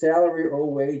reduced salary or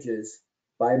wages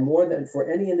by more than, for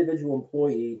any individual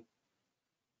employee,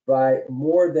 by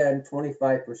more than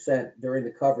 25% during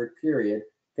the covered period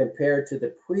compared to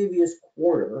the previous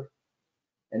quarter,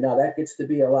 and now that gets to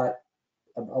be a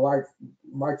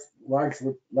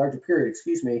larger period,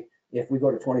 excuse me, if we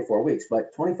go to 24 weeks,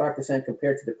 but 25%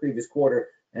 compared to the previous quarter.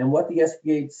 And what the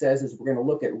SBA says is we're going to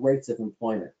look at rates of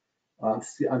employment.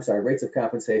 I'm sorry, rates of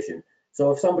compensation.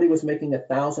 So if somebody was making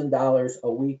 $1,000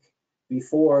 a week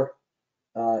before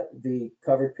the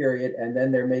covered period, and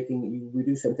then you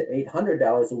reduce them to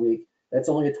 $800 a week, that's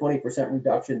only a 20%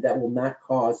 reduction. That will not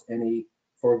cause any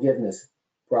forgiveness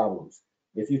problems.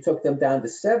 If you took them down to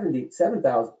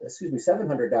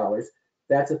 $700,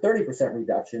 that's a 30%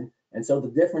 reduction. And so the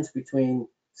difference between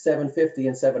 $750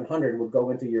 and $700 would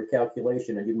go into your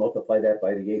calculation, and you multiply that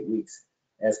by the 8 weeks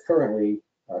as currently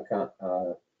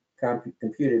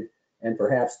computed, and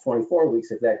perhaps 24 weeks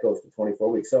if that goes to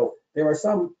 24 weeks. So there are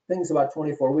some things about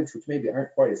 24 weeks which maybe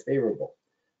aren't quite as favorable.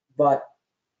 But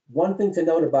one thing to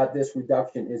note about this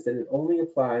reduction is that it only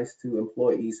applies to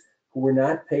employees who were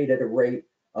not paid at a rate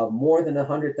of more than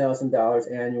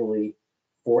 $100,000 annually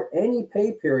for any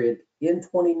pay period in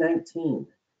 2019.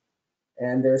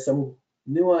 And there's some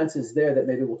nuances there that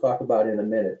maybe we'll talk about in a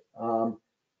minute.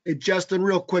 Hey, Justin,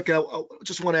 real quick, I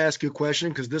just want to ask you a question,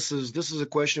 because this is a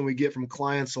question we get from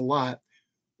clients a lot.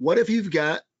 What if you've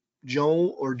got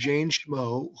Joe or Jane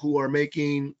Schmo who are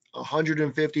making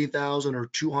 $150,000 or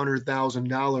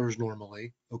 $200,000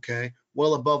 normally, okay,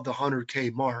 well above the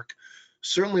 100K mark?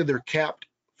 Certainly they're capped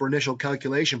for initial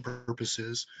calculation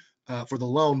purposes for the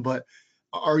loan, but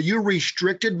are you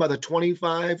restricted by the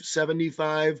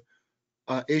 25-75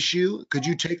 issue? Could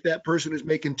you take that person who's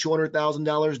making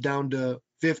 $200,000 down to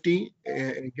 50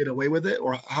 and get away with it,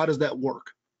 or how does that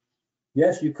work?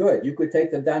 Yes, you could. You could take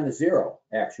them down to zero,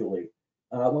 actually.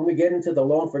 When we get into the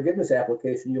loan forgiveness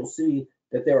application, you'll see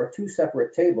that there are two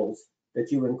separate tables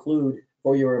that you include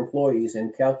for your employees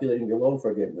in calculating your loan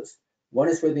forgiveness. One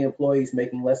is for the employees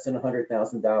making less than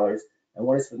 $100,000, and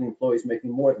one is for the employees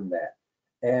making more than that.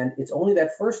 And it's only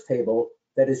that first table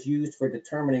that is used for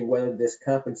determining whether this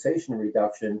compensation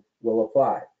reduction will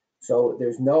apply. So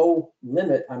there's no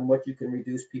limit on what you can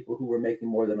reduce people who were making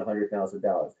more than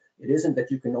 $100,000. It isn't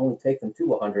that you can only take them to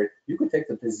 100. You could take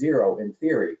them to zero in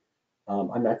theory.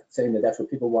 I'm not saying that that's what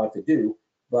people want to do,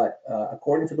 but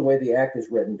according to the way the act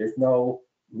is written, there's no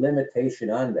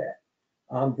limitation on that.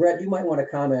 Brett, you might want to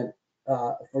comment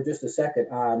for just a second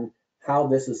on how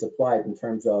this is applied in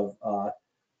terms of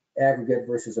aggregate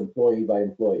versus employee by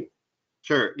employee.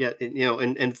 Sure. Yeah.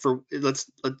 And for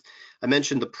I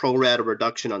mentioned the pro rata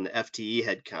reduction on the FTE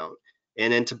headcount.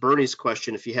 And then to Bernie's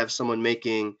question, if you have someone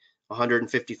making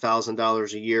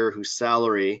 $150,000 a year whose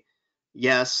salary,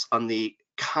 yes, on the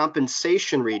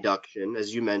compensation reduction,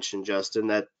 as you mentioned, Justin,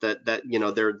 that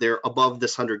they're above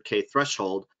this 100K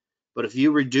threshold. But if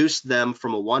you reduce them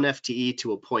from a 1 FTE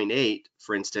to a 0.8,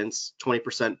 for instance,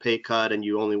 20% pay cut, and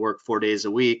you only work 4 days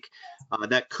a week,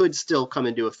 that could still come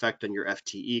into effect on your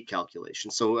FTE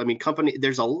calculation. So, I mean,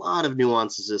 there's a lot of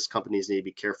nuances this companies need to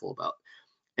be careful about.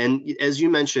 And as you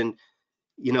mentioned,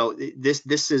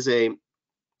 this is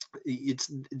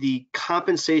it's the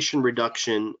compensation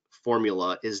reduction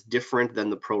formula is different than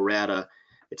the pro rata.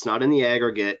 It's not in the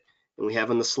aggregate. And we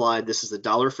have on the slide, this is the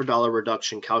dollar for dollar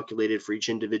reduction calculated for each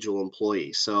individual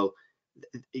employee. So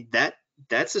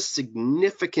that's a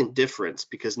significant difference,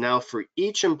 because now for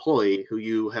each employee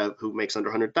who makes under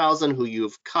 100,000, who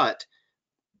you've cut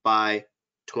by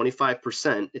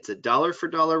 25%, it's a dollar for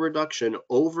dollar reduction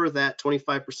over that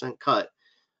 25% cut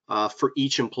for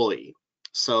each employee.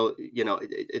 So,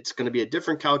 it's going to be a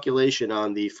different calculation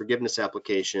on the forgiveness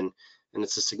application, and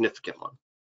it's a significant one.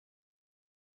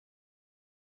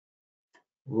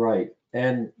 Right.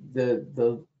 And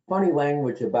the funny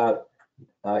language about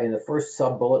in the first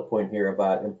sub bullet point here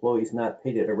about employees not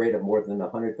paid at a rate of more than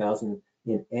 100,000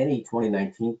 in any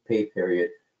 2019 pay period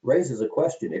raises a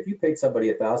question. If you paid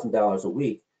somebody $1,000 a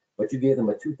week, but you gave them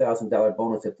a $2,000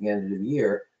 bonus at the end of the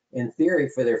year, in theory,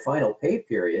 for their final pay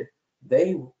period,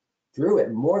 they drew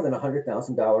at more than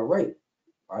 $100,000 rate.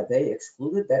 Are they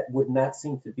excluded? That would not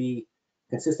seem to be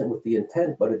consistent with the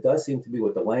intent, but it does seem to be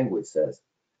what the language says.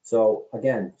 So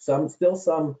again, still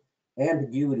some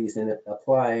ambiguities in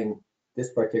applying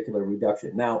this particular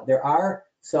reduction. Now, there are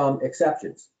some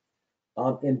exceptions.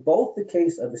 In both the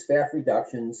case of the staff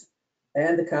reductions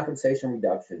and the compensation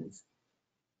reductions,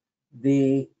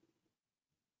 the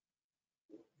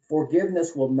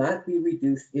forgiveness will not be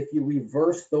reduced if you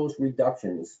reverse those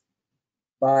reductions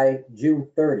by June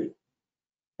 30.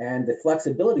 And the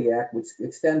Flexibility Act would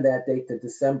extend that date to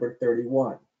December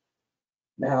 31.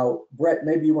 Now, Brett,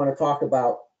 maybe you want to talk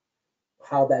about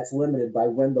how that's limited by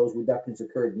when those reductions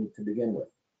occurred to begin with.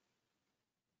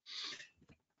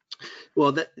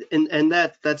 Well,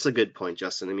 that's a good point,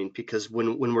 Justin. I mean, because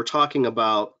when we're talking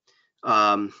about,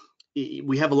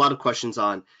 we have a lot of questions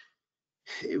on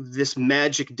this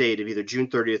magic date of either June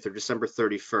 30th or December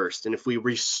 31st. And if we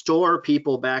restore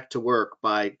people back to work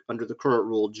by, under the current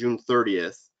rule, June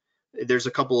 30th, there's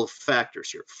a couple of factors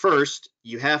here. First,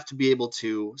 you have to be able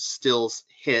to still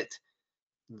hit,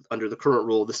 under the current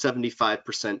rule, the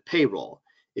 75% payroll.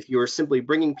 If you are simply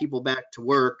bringing people back to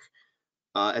work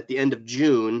at the end of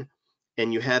June,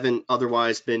 and you haven't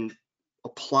otherwise been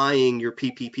applying your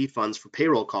PPP funds for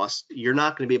payroll costs, you're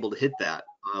not going to be able to hit that.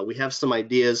 We have some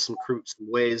ideas, some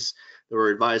ways that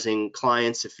we're advising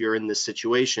clients if you're in this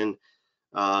situation.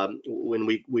 When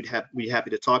we'd be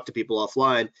happy to talk to people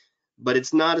offline, but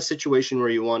it's not a situation where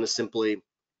you want to simply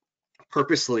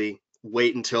purposely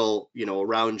wait until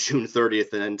around June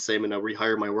 30th and then say I'm going to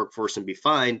rehire my workforce and be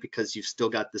fine, because you've still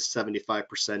got this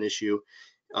 75% issue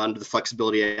under the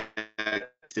Flexibility Act.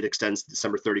 It extends to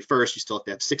December 31st. You still have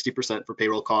to have 60% for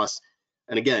payroll costs.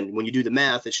 And again, when you do the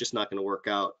math, it's just not going to work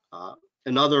out.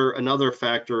 Another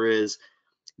factor is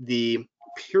the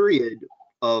period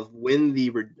of when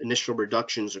the initial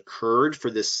reductions occurred for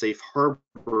this safe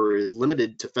harbor is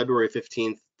limited to February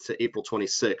 15th to April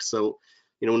 26th. So,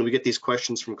 when we get these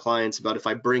questions from clients about if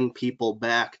I bring people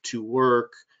back to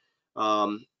work,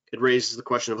 it raises the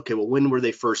question of, okay, well, when were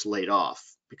they first laid off?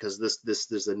 Because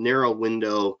there's a narrow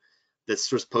window that's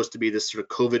supposed to be this sort of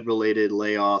COVID-related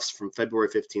layoffs from February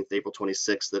 15th to April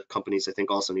 26th that companies, I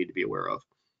think, also need to be aware of.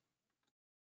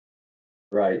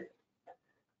 Right.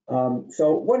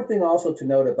 So one thing also to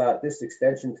note about this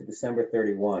extension to December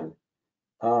 31,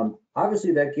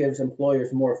 obviously that gives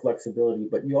employers more flexibility,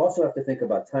 but you also have to think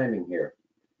about timing here.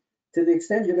 To the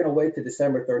extent you're going to wait to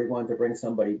December 31 to bring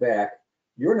somebody back,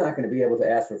 you're not going to be able to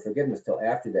ask for forgiveness till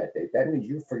after that date. That means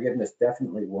your forgiveness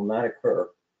definitely will not occur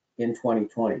in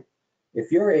 2020.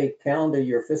 If you're a calendar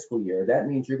year, fiscal year, that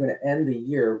means you're going to end the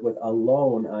year with a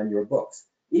loan on your books.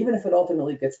 Even if it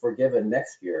ultimately gets forgiven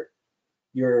next year,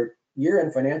 your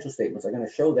year-end financial statements are going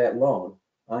to show that loan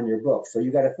on your books. So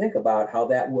you got to think about how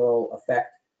that will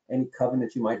affect any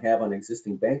covenants you might have on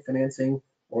existing bank financing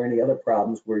or any other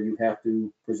problems where you have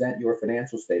to present your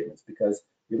financial statements, because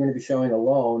you're going to be showing a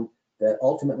loan that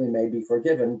ultimately may be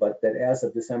forgiven, but that as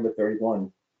of December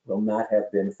 31 will not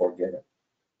have been forgiven.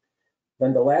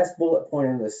 Then the last bullet point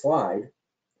on this slide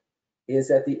is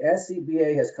that the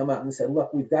SCBA has come out and said,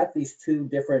 look, we've got these two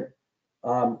different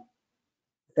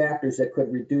factors that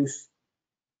could reduce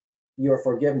your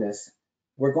forgiveness.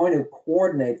 We're going to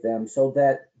coordinate them so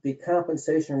that the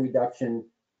compensation reduction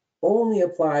only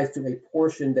applies to a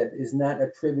portion that is not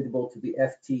attributable to the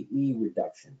FTE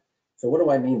reduction. So what do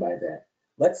I mean by that?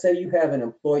 Let's say you have an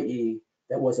employee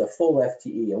that was a full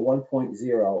FTE, a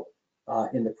 1.0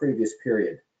 in the previous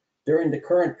period. During the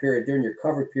current period, during your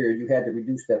covered period, you had to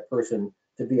reduce that person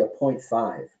to be a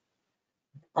 0.5.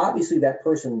 Obviously, that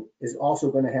person is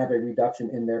also going to have a reduction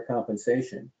in their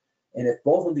compensation. And if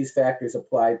both of these factors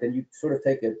apply, then you sort of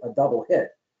take a double hit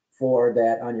for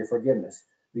that on your forgiveness.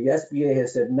 The SBA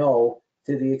has said no,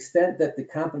 to the extent that the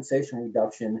compensation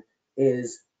reduction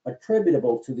is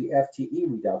attributable to the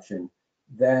FTE reduction,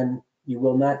 then you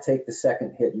will not take the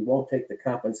second hit. You won't take the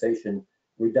compensation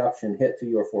reduction hit to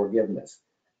your forgiveness.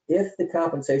 If the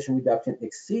compensation reduction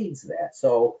exceeds that,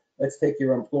 so let's take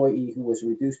your employee who was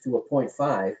reduced to a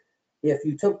 0.5, if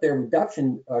you took their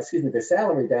reduction, their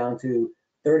salary down to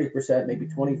 30%, maybe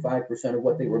 25% of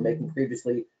what they were making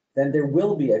previously, then there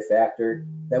will be a factor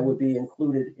that would be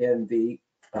included in the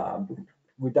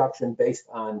reduction based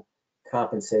on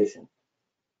compensation.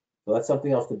 So that's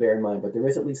something else to bear in mind, but there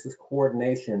is at least this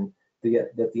coordination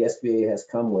that the SBA has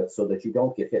come with so that you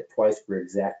don't get hit twice for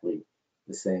exactly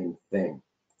the same thing.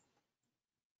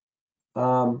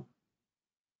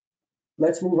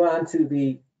 Let's move on to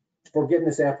the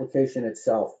forgiveness application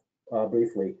itself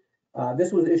briefly.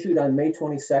 This was issued on May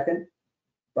 22nd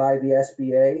by the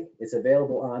SBA. It's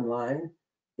available online.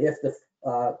 If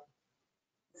the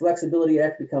Flexibility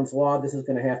Act becomes law, this is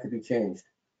going to have to be changed.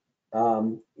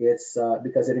 It's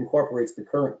because it incorporates the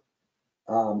current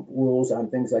rules on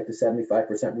things like the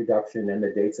 75% reduction and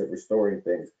the dates of restoring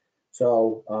things.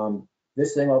 So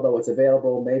this thing, although it's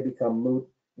available, may become moot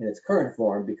in its current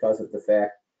form because of the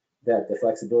fact that the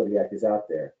Flexibility Act is out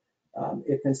there.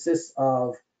 It consists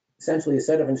of essentially a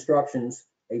set of instructions,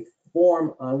 a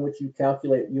form on which you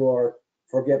calculate your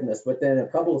forgiveness, but then a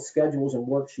couple of schedules and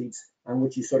worksheets on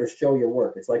which you sort of show your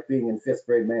work. It's like being in 5th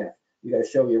grade math. You got to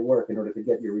show your work in order to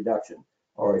get your reduction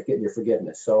or to get your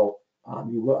forgiveness. So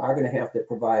you are going to have to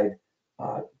provide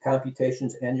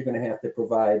computations, and you're going to have to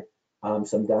provide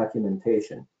some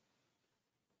documentation.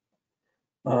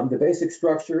 The basic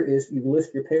structure is you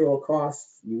list your payroll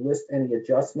costs, you list any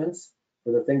adjustments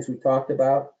for the things we talked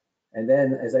about, and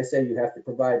then, as I say, you have to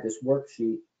provide this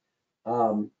worksheet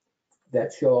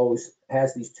that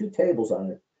has these two tables on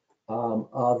it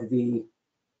of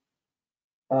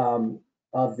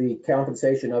the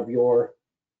compensation of your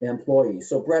employees.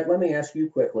 So Brett, let me ask you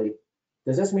quickly,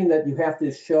 does this mean that you have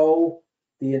to show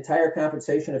the entire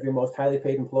compensation of your most highly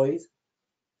paid employees?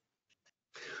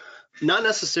 Not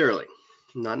necessarily.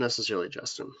 Not necessarily,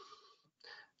 Justin.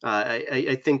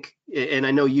 I think, and I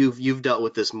know you've dealt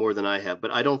with this more than I have, but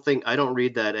I don't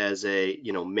read that as a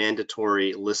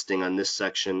mandatory listing on this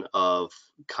section of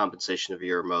compensation of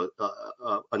your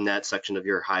on that section of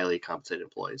your highly compensated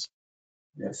employees.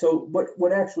 Yeah. So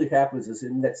what actually happens is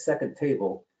in that second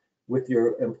table with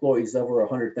your employees over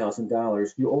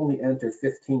 $100,000, you only enter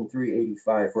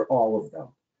 $15,385 for all of them,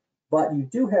 but you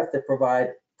do have to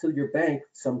provide to your bank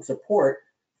some support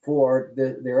for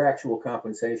their actual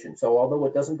compensation. So although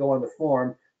it doesn't go on the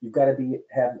form, you've got to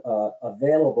have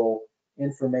available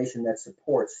information that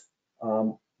supports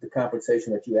the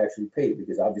compensation that you actually paid,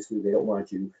 because obviously they don't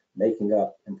want you making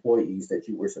up employees that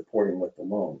you were supporting with the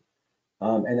loan.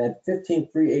 And then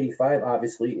 $15,385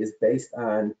 obviously is based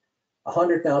on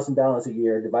 $100,000 a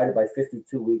year divided by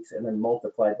 52 weeks and then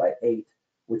multiplied by 8,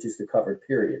 which is the covered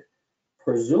period.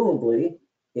 Presumably,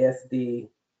 if the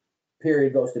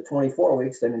period goes to 24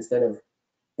 weeks, then instead of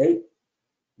 8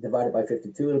 divided by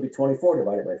 52, it'll be 24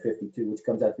 divided by 52, which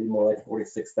comes out to be more like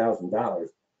 $46,000.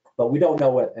 But we don't know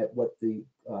what the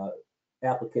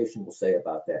application will say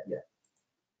about that yet.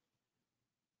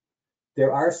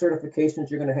 There are certifications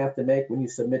you're going to have to make when you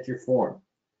submit your form.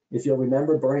 If you'll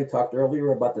remember, Bernie talked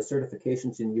earlier about the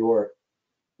certifications in your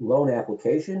loan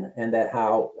application and that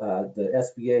how the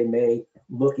SBA may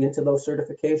look into those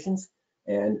certifications,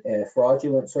 and a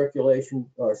fraudulent certification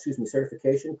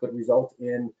could result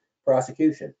in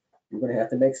prosecution. You're going to have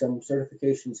to make some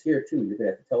certifications here too. You're going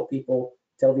to have to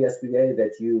tell the SBA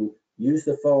that you use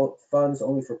the funds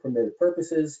only for permitted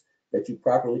purposes, that you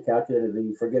properly calculated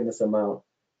the forgiveness amount,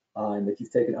 and that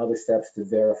you've taken other steps to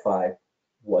verify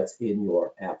what's in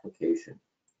your application.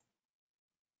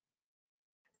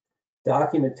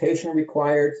 Documentation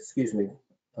required,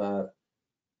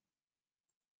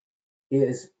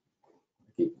 is,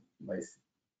 my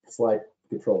slide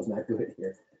control is not good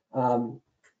here.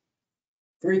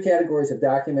 Three categories of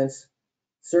documents.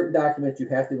 Certain documents you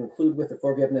have to include with the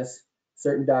forgiveness,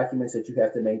 certain documents that you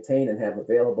have to maintain and have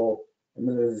available, and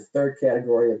then there's a third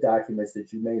category of documents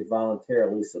that you may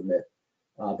voluntarily submit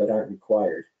but aren't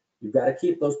required. You've got to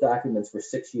keep those documents for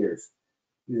 6 years,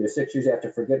 either 6 years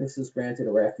after forgiveness is granted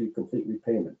or after you complete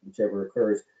repayment, whichever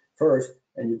occurs first,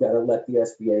 and you've got to let the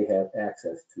SBA have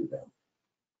access to them.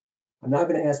 I'm now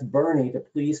going to ask Bernie to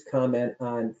please comment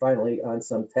on, finally, on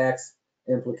some tax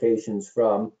implications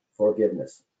from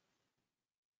forgiveness.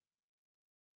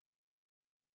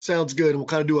 Sounds good. We'll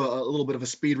kind of do a little bit of a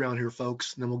speed round here,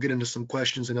 folks, and then we'll get into some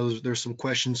questions. I know there's some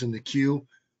questions in the queue,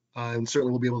 and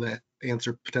certainly we'll be able to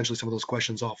answer potentially some of those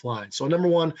questions offline. So number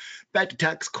one, back to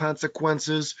tax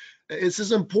consequences. This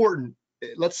is important.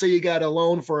 Let's say you got a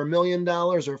loan for $1 million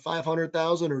or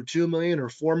 500,000 or 2 million or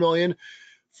 4 million.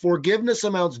 Forgiveness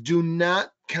amounts do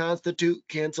not constitute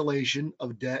cancellation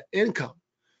of debt income.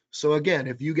 So again,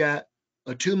 if you got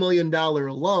a $2 million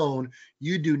loan,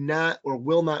 you do not or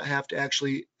will not have to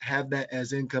actually have that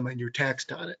as income and you're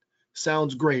taxed on it.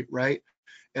 Sounds great, right?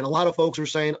 And a lot of folks are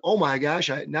saying, oh my gosh,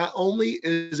 not only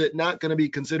is it not going to be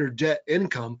considered debt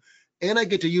income, and I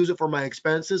get to use it for my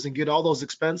expenses and get all those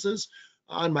expenses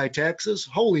on my taxes.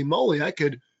 Holy moly, I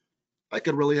could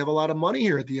really have a lot of money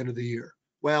here at the end of the year.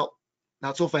 Well,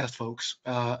 not so fast, folks.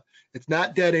 It's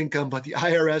not debt income, but the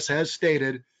IRS has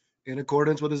stated, in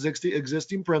accordance with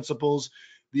existing principles,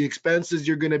 the expenses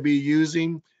you're going to be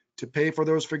using to pay for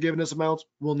those forgiveness amounts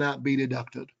will not be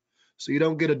deducted. So you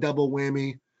don't get a double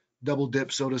whammy, double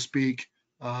dip, so to speak.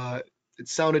 It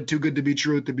sounded too good to be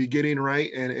true at the beginning,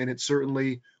 right? And it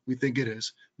certainly, we think it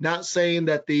is. Not saying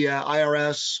that the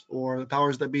IRS or the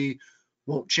powers that be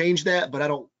won't change that, but I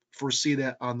don't foresee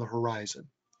that on the horizon.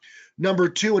 Number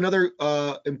two, another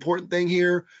important thing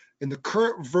here, in the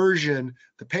current version,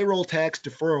 the payroll tax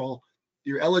deferral,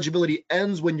 your eligibility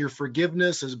ends when your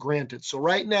forgiveness is granted. So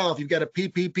right now, if you've got a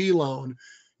PPP loan,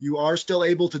 you are still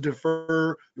able to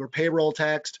defer your payroll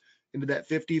tax into that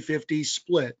 50-50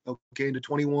 split, okay, into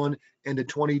 21 and to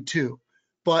 22.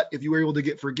 But if you were able to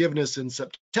get forgiveness in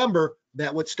September,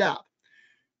 that would stop.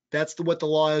 That's what the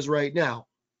law is right now.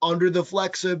 Under the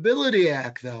Flexibility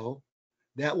Act, though,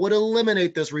 that would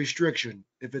eliminate this restriction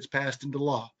if it's passed into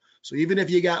law. So even if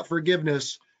you got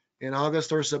forgiveness in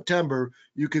August or September,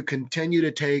 you could continue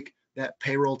to take that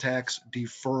payroll tax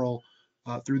deferral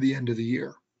through the end of the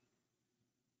year.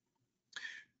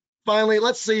 Finally,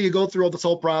 let's say you go through this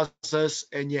whole process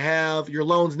and you have your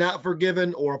loans not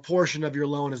forgiven or a portion of your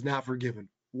loan is not forgiven.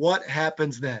 What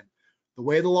happens then? The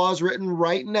way the law is written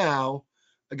right now,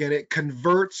 again, it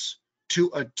converts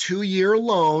to a 2-year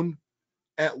loan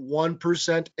at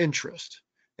 1% interest.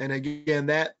 And again,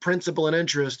 that principal and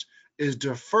interest is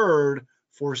deferred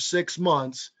for 6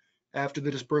 months after the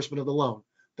disbursement of the loan.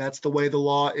 That's the way the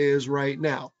law is right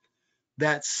now.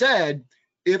 That said,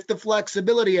 if the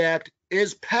Flexibility Act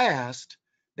is passed,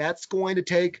 that's going to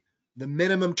take the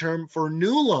minimum term for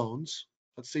new loans.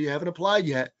 Let's say you haven't applied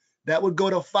yet. That would go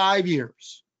to 5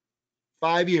 years.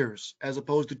 5 years as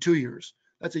opposed to 2 years.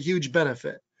 That's a huge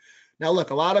benefit. Now, look,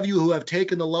 a lot of you who have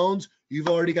taken the loans, you've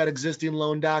already got existing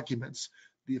loan documents.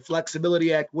 The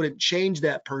Flexibility Act wouldn't change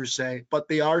that per se, but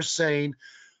they are saying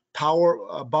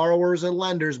borrowers and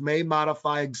lenders may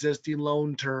modify existing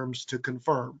loan terms to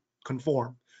conform.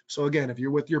 So again, if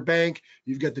you're with your bank,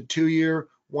 you've got the 2-year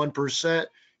 1%,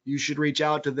 you should reach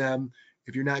out to them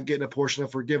if you're not getting a portion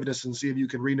of forgiveness and see if you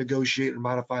can renegotiate and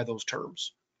modify those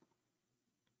terms.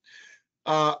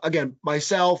 Again,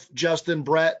 myself, Justin,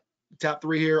 Brett, top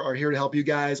 3 here are here to help you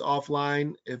guys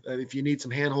offline. If you need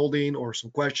some hand holding or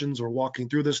some questions or walking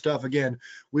through this stuff, again,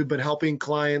 we've been helping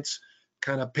clients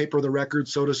kind of paper the record,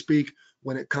 so to speak,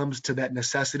 when it comes to that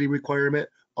necessity requirement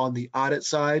on the audit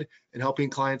side and helping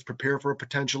clients prepare for a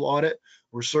potential audit.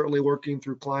 We're certainly working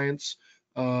through clients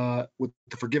with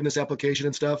the forgiveness application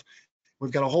and stuff.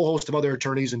 We've got a whole host of other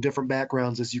attorneys in different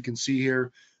backgrounds, as you can see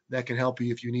here, that can help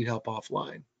you if you need help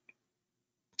offline.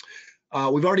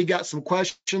 We've already got some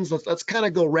questions. Let's kind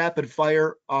of go rapid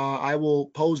fire. I will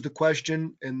pose the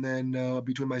question, and then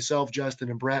between myself,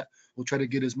 Justin, and Brett, we'll try to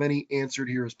get as many answered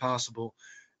here as possible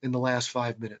in the last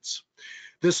 5 minutes.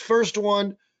 This first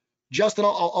one, Justin,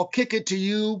 I'll kick it to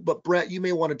you, but Brett, you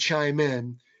may want to chime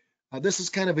in. This is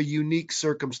kind of a unique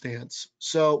circumstance.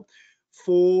 So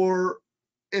for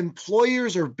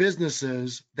employers or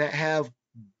businesses that have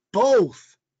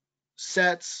both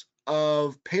sets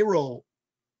of payroll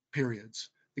periods,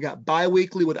 they got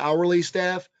biweekly with hourly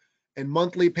staff and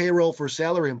monthly payroll for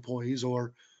salary employees,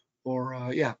 or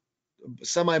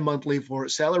semi-monthly for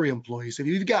salary employees. If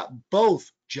you've got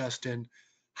both, Justin,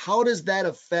 how does that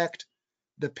affect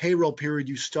the payroll period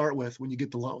you start with when you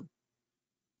get the loan?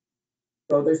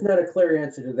 So there's not a clear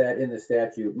answer to that in the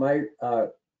statute. My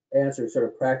answer sort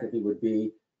of practically would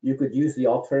be you could use the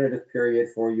alternative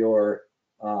period for your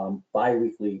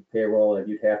biweekly payroll, and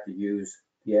you'd have to use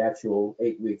the actual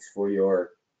 8 weeks for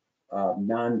your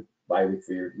non-biweek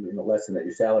for your less than that,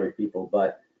 your salaried people.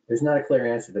 But there's not a clear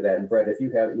answer to that. And Brett, if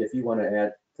you want to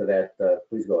add to that,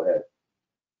 please go ahead.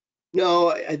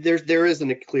 No, there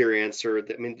isn't a clear answer.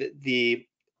 I mean,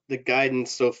 the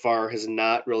guidance so far has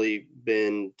not really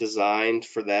been designed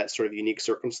for that sort of unique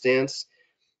circumstance.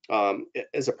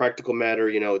 As a practical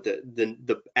matter,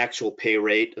 the actual pay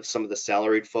rate of some of the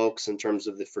salaried folks in terms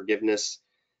of the forgiveness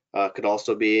could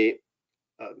also be,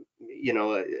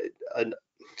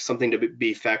 something to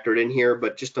be factored in here.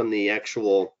 But just on the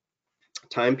actual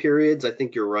time periods, I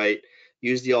think you're right.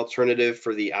 Use the alternative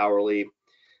for the hourly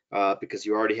because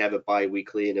you already have it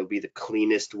bi-weekly, and it'll be the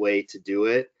cleanest way to do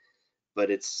it. But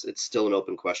it's still an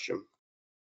open question.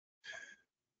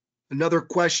 Another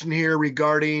question here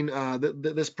regarding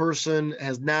this person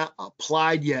has not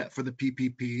applied yet for the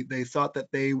PPP. They thought that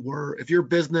they were, if your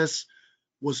business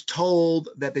was told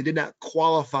that they did not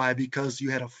qualify because you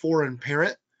had a foreign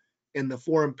parent and the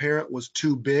foreign parent was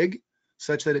too big,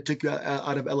 such that it took you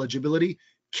out of eligibility,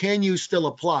 can you still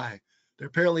apply? There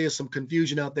apparently is some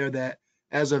confusion out there that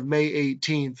as of May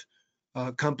 18th,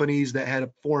 companies that had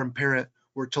a foreign parent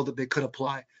were told that they could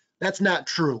apply. That's not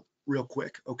true, real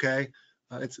quick, okay?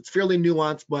 It's fairly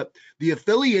nuanced, but the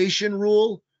affiliation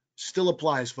rule still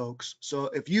applies, folks. So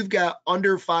if you've got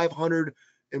under 500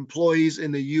 employees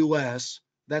in the US,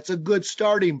 that's a good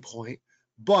starting point.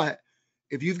 But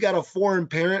if you've got a foreign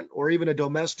parent or even a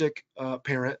domestic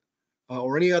parent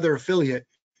or any other affiliate,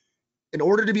 in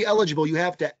order to be eligible, you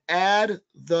have to add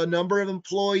the number of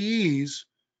employees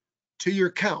to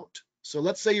your count. So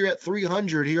let's say you're at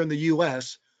 300 here in the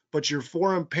US, but your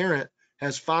foreign parent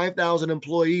has 5,000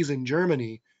 employees in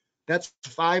Germany. That's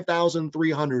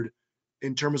 5,300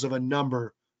 in terms of a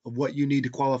number of what you need to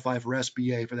qualify for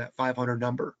SBA for that 500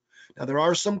 number. Now, there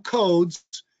are some codes,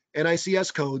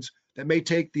 NICS codes, that may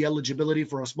take the eligibility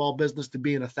for a small business to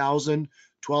be in 1,000,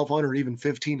 1,200, even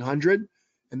 1,500.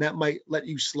 And that might let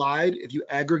you slide if you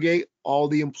aggregate all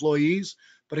the employees.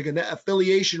 But again, that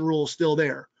affiliation rule is still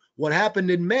there. What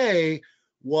happened in May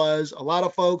was a lot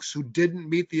of folks who didn't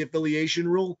meet the affiliation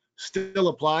rule still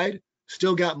applied,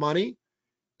 still got money,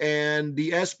 and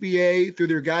the SBA, through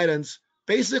their guidance,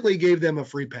 basically gave them a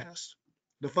free pass.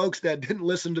 The folks that didn't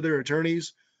listen to their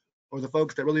attorneys or the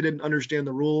folks that really didn't understand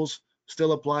the rules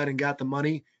still applied and got the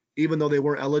money, even though they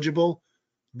weren't eligible.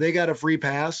 They got a free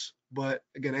pass. But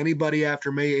again, anybody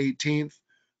after May 18th,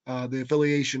 the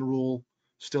affiliation rule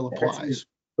still applies. Actually,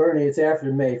 Bernie, it's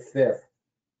after May 5th.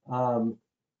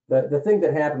 The thing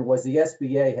that happened was the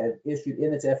SBA had issued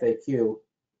in its FAQ,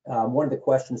 one of the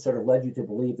questions sort of led you to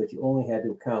believe that you only had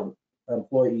to count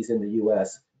employees in the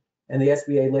US. And the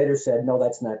SBA later said, no,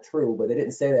 that's not true, but they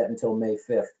didn't say that until May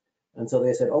 5th. And so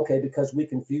they said, okay, because we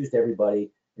confused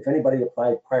everybody, if anybody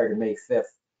applied prior to May 5th,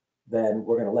 then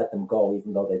we're going to let them go,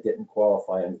 even though they didn't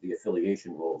qualify under the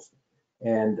affiliation rules.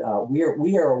 And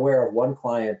we are aware of one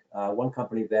client, one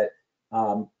company that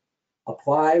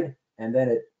applied, and then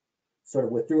it sort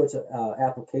of withdrew its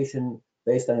application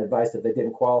based on advice that they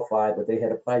didn't qualify, but they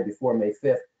had applied before May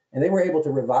 5th, and they were able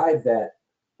to revive that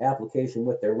application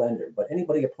with their lender. But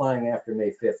anybody applying after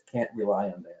May 5th can't rely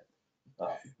on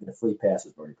that. The free pass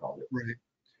is what he called it.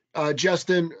 Right.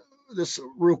 Justin, this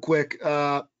real quick.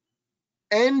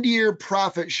 End year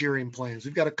profit sharing plans.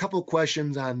 We've got a couple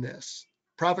questions on this.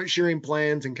 Profit sharing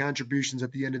plans and contributions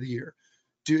at the end of the year.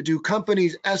 Do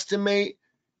companies estimate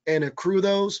and accrue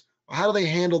those? Or how do they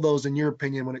handle those, in your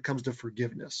opinion, when it comes to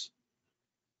forgiveness?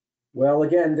 Well,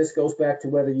 again, this goes back to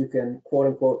whether you can, quote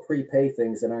unquote, prepay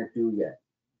things that aren't due yet.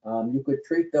 You could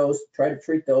try to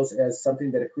treat those as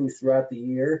something that accrues throughout the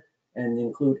year and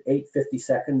include 8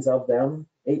 50-seconds of them,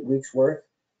 8 weeks worth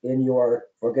in your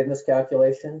forgiveness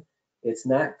calculation. It's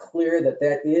not clear that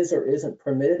that is or isn't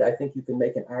permitted. I think you can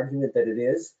make an argument that it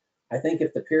is. I think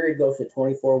if the period goes to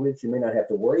 24 weeks, you may not have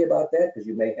to worry about that because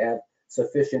you may have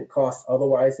sufficient costs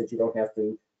otherwise that you don't have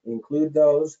to include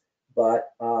those. But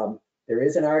there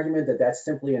is an argument that that's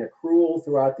simply an accrual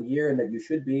throughout the year and that you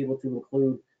should be able to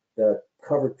include the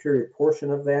covered period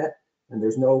portion of that. And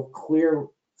there's no clear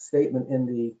statement in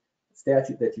the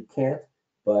statute that you can't,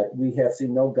 but we have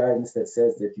seen no guidance that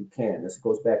says that you can. This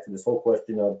goes back to this whole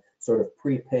question of sort of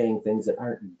prepaying things that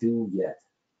aren't due yet.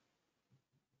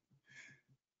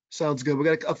 Sounds good. We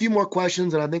got a few more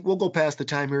questions, and I think we'll go past the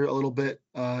time here a little bit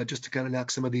just to kind of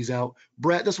knock some of these out.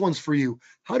 Brett, this one's for you.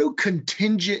 How do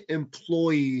contingent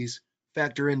employees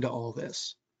factor into all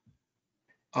this?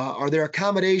 Are there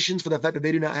accommodations for the fact that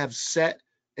they do not have set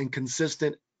and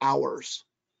consistent hours.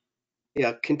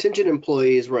 Yeah, contingent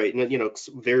employees, right? You know,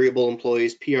 variable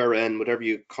employees, PRN, whatever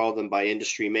you call them by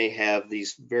industry, may have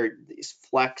these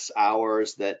flex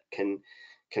hours that can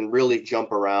really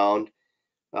jump around,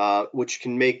 which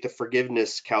can make the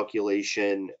forgiveness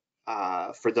calculation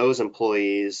for those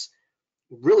employees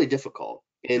really difficult.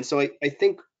 And so I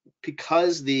think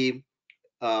because the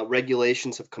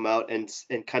regulations have come out and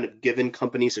kind of given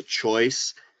companies a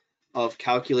choice of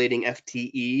calculating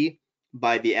FTE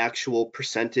by the actual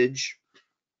percentage.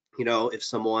 You know, if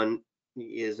someone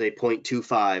is a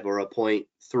 0.25 or a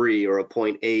 0.3 or a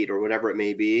 0.8 or whatever it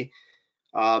may be,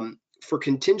 for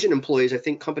contingent employees, I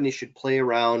think companies should play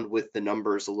around with the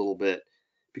numbers a little bit,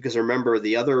 because remember,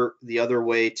 the other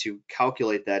way to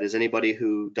calculate that is anybody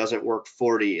who doesn't work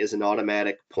 40 is an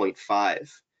automatic 0.5.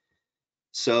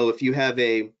 So if you have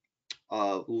a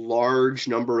large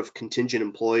number of contingent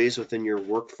employees within your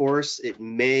workforce, it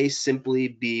may simply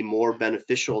be more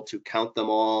beneficial to count them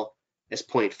all as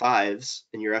 0.5s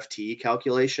in your FTE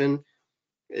calculation,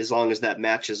 as long as that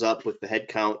matches up with the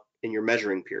headcount in your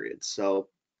measuring period. So,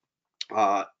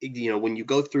 you know, when you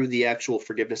go through the actual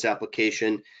forgiveness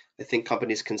application, I think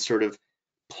companies can sort of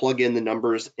plug in the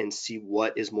numbers and see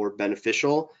what is more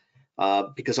beneficial,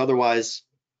 because otherwise,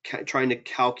 trying to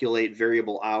calculate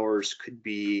variable hours could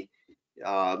be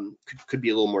could be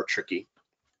a little more tricky.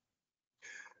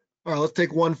 All right, let's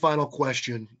take one final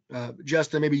question.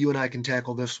 Justin, maybe you and I can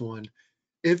tackle this one.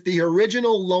 If the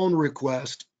original loan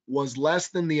request was less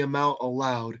than the amount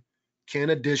allowed, can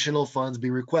additional funds be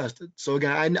requested? So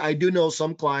again, I do know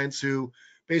some clients who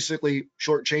basically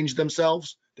shortchanged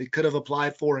themselves. They could have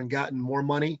applied for and gotten more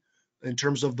money in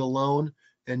terms of the loan.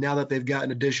 And now that they've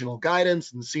gotten additional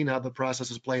guidance and seen how the process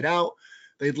has played out,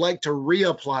 they'd like to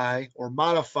reapply or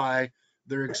modify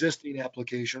their existing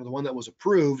application, or the one that was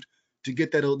approved, to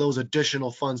get those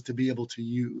additional funds to be able to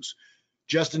use.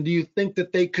 Justin, do you think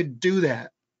that they could do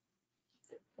that?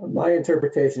 My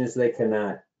interpretation is they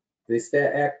cannot.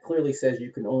 The act clearly says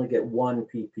you can only get one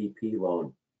PPP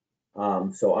loan.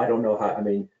 So I don't know how, I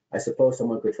mean, I suppose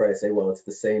someone could try to say, well, it's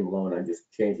the same loan, I'm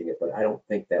just changing it, but I don't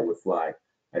think that would fly.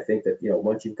 I think that, you know,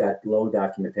 once you've got loan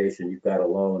documentation, you've got a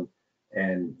loan,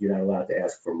 and you're not allowed to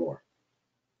ask for more.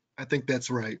 I think that's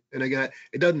right. And again,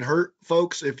 it doesn't hurt,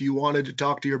 folks, if you wanted to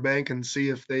talk to your bank and see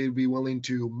if they'd be willing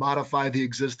to modify the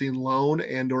existing loan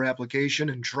and or application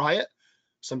and try it.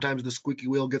 Sometimes the squeaky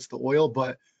wheel gets the oil,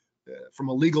 but from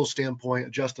a legal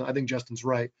standpoint, Justin, I think Justin's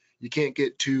right. You can't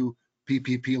get two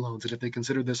PPP loans. And if they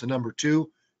consider this a number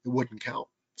two, it wouldn't count.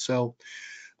 So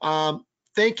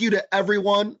thank you to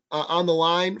everyone on the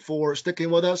line for sticking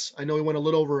with us. I know we went a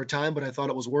little over our time, but I thought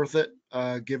it was worth it,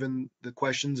 given the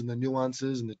questions and the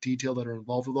nuances and the detail that are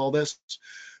involved with all this.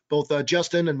 Both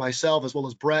Justin and myself, as well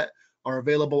as Brett, are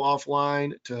available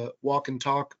offline to walk and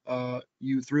talk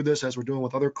you through this, as we're doing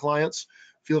with other clients.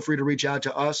 Feel free to reach out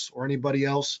to us or anybody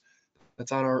else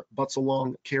that's on our Butzel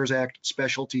Long CARES Act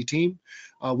specialty team.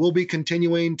 We'll be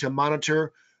continuing to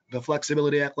monitor the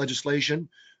Flexibility Act legislation.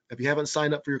 If you haven't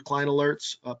signed up for your client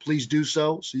alerts, please do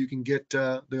so you can get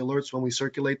the alerts when we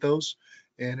circulate those.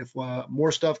 And if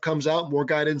more stuff comes out, more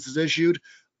guidance is issued,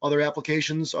 other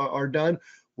applications are done,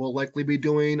 we'll likely be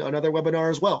doing another webinar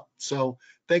as well. So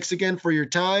thanks again for your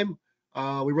time.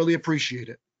 We really appreciate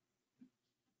it.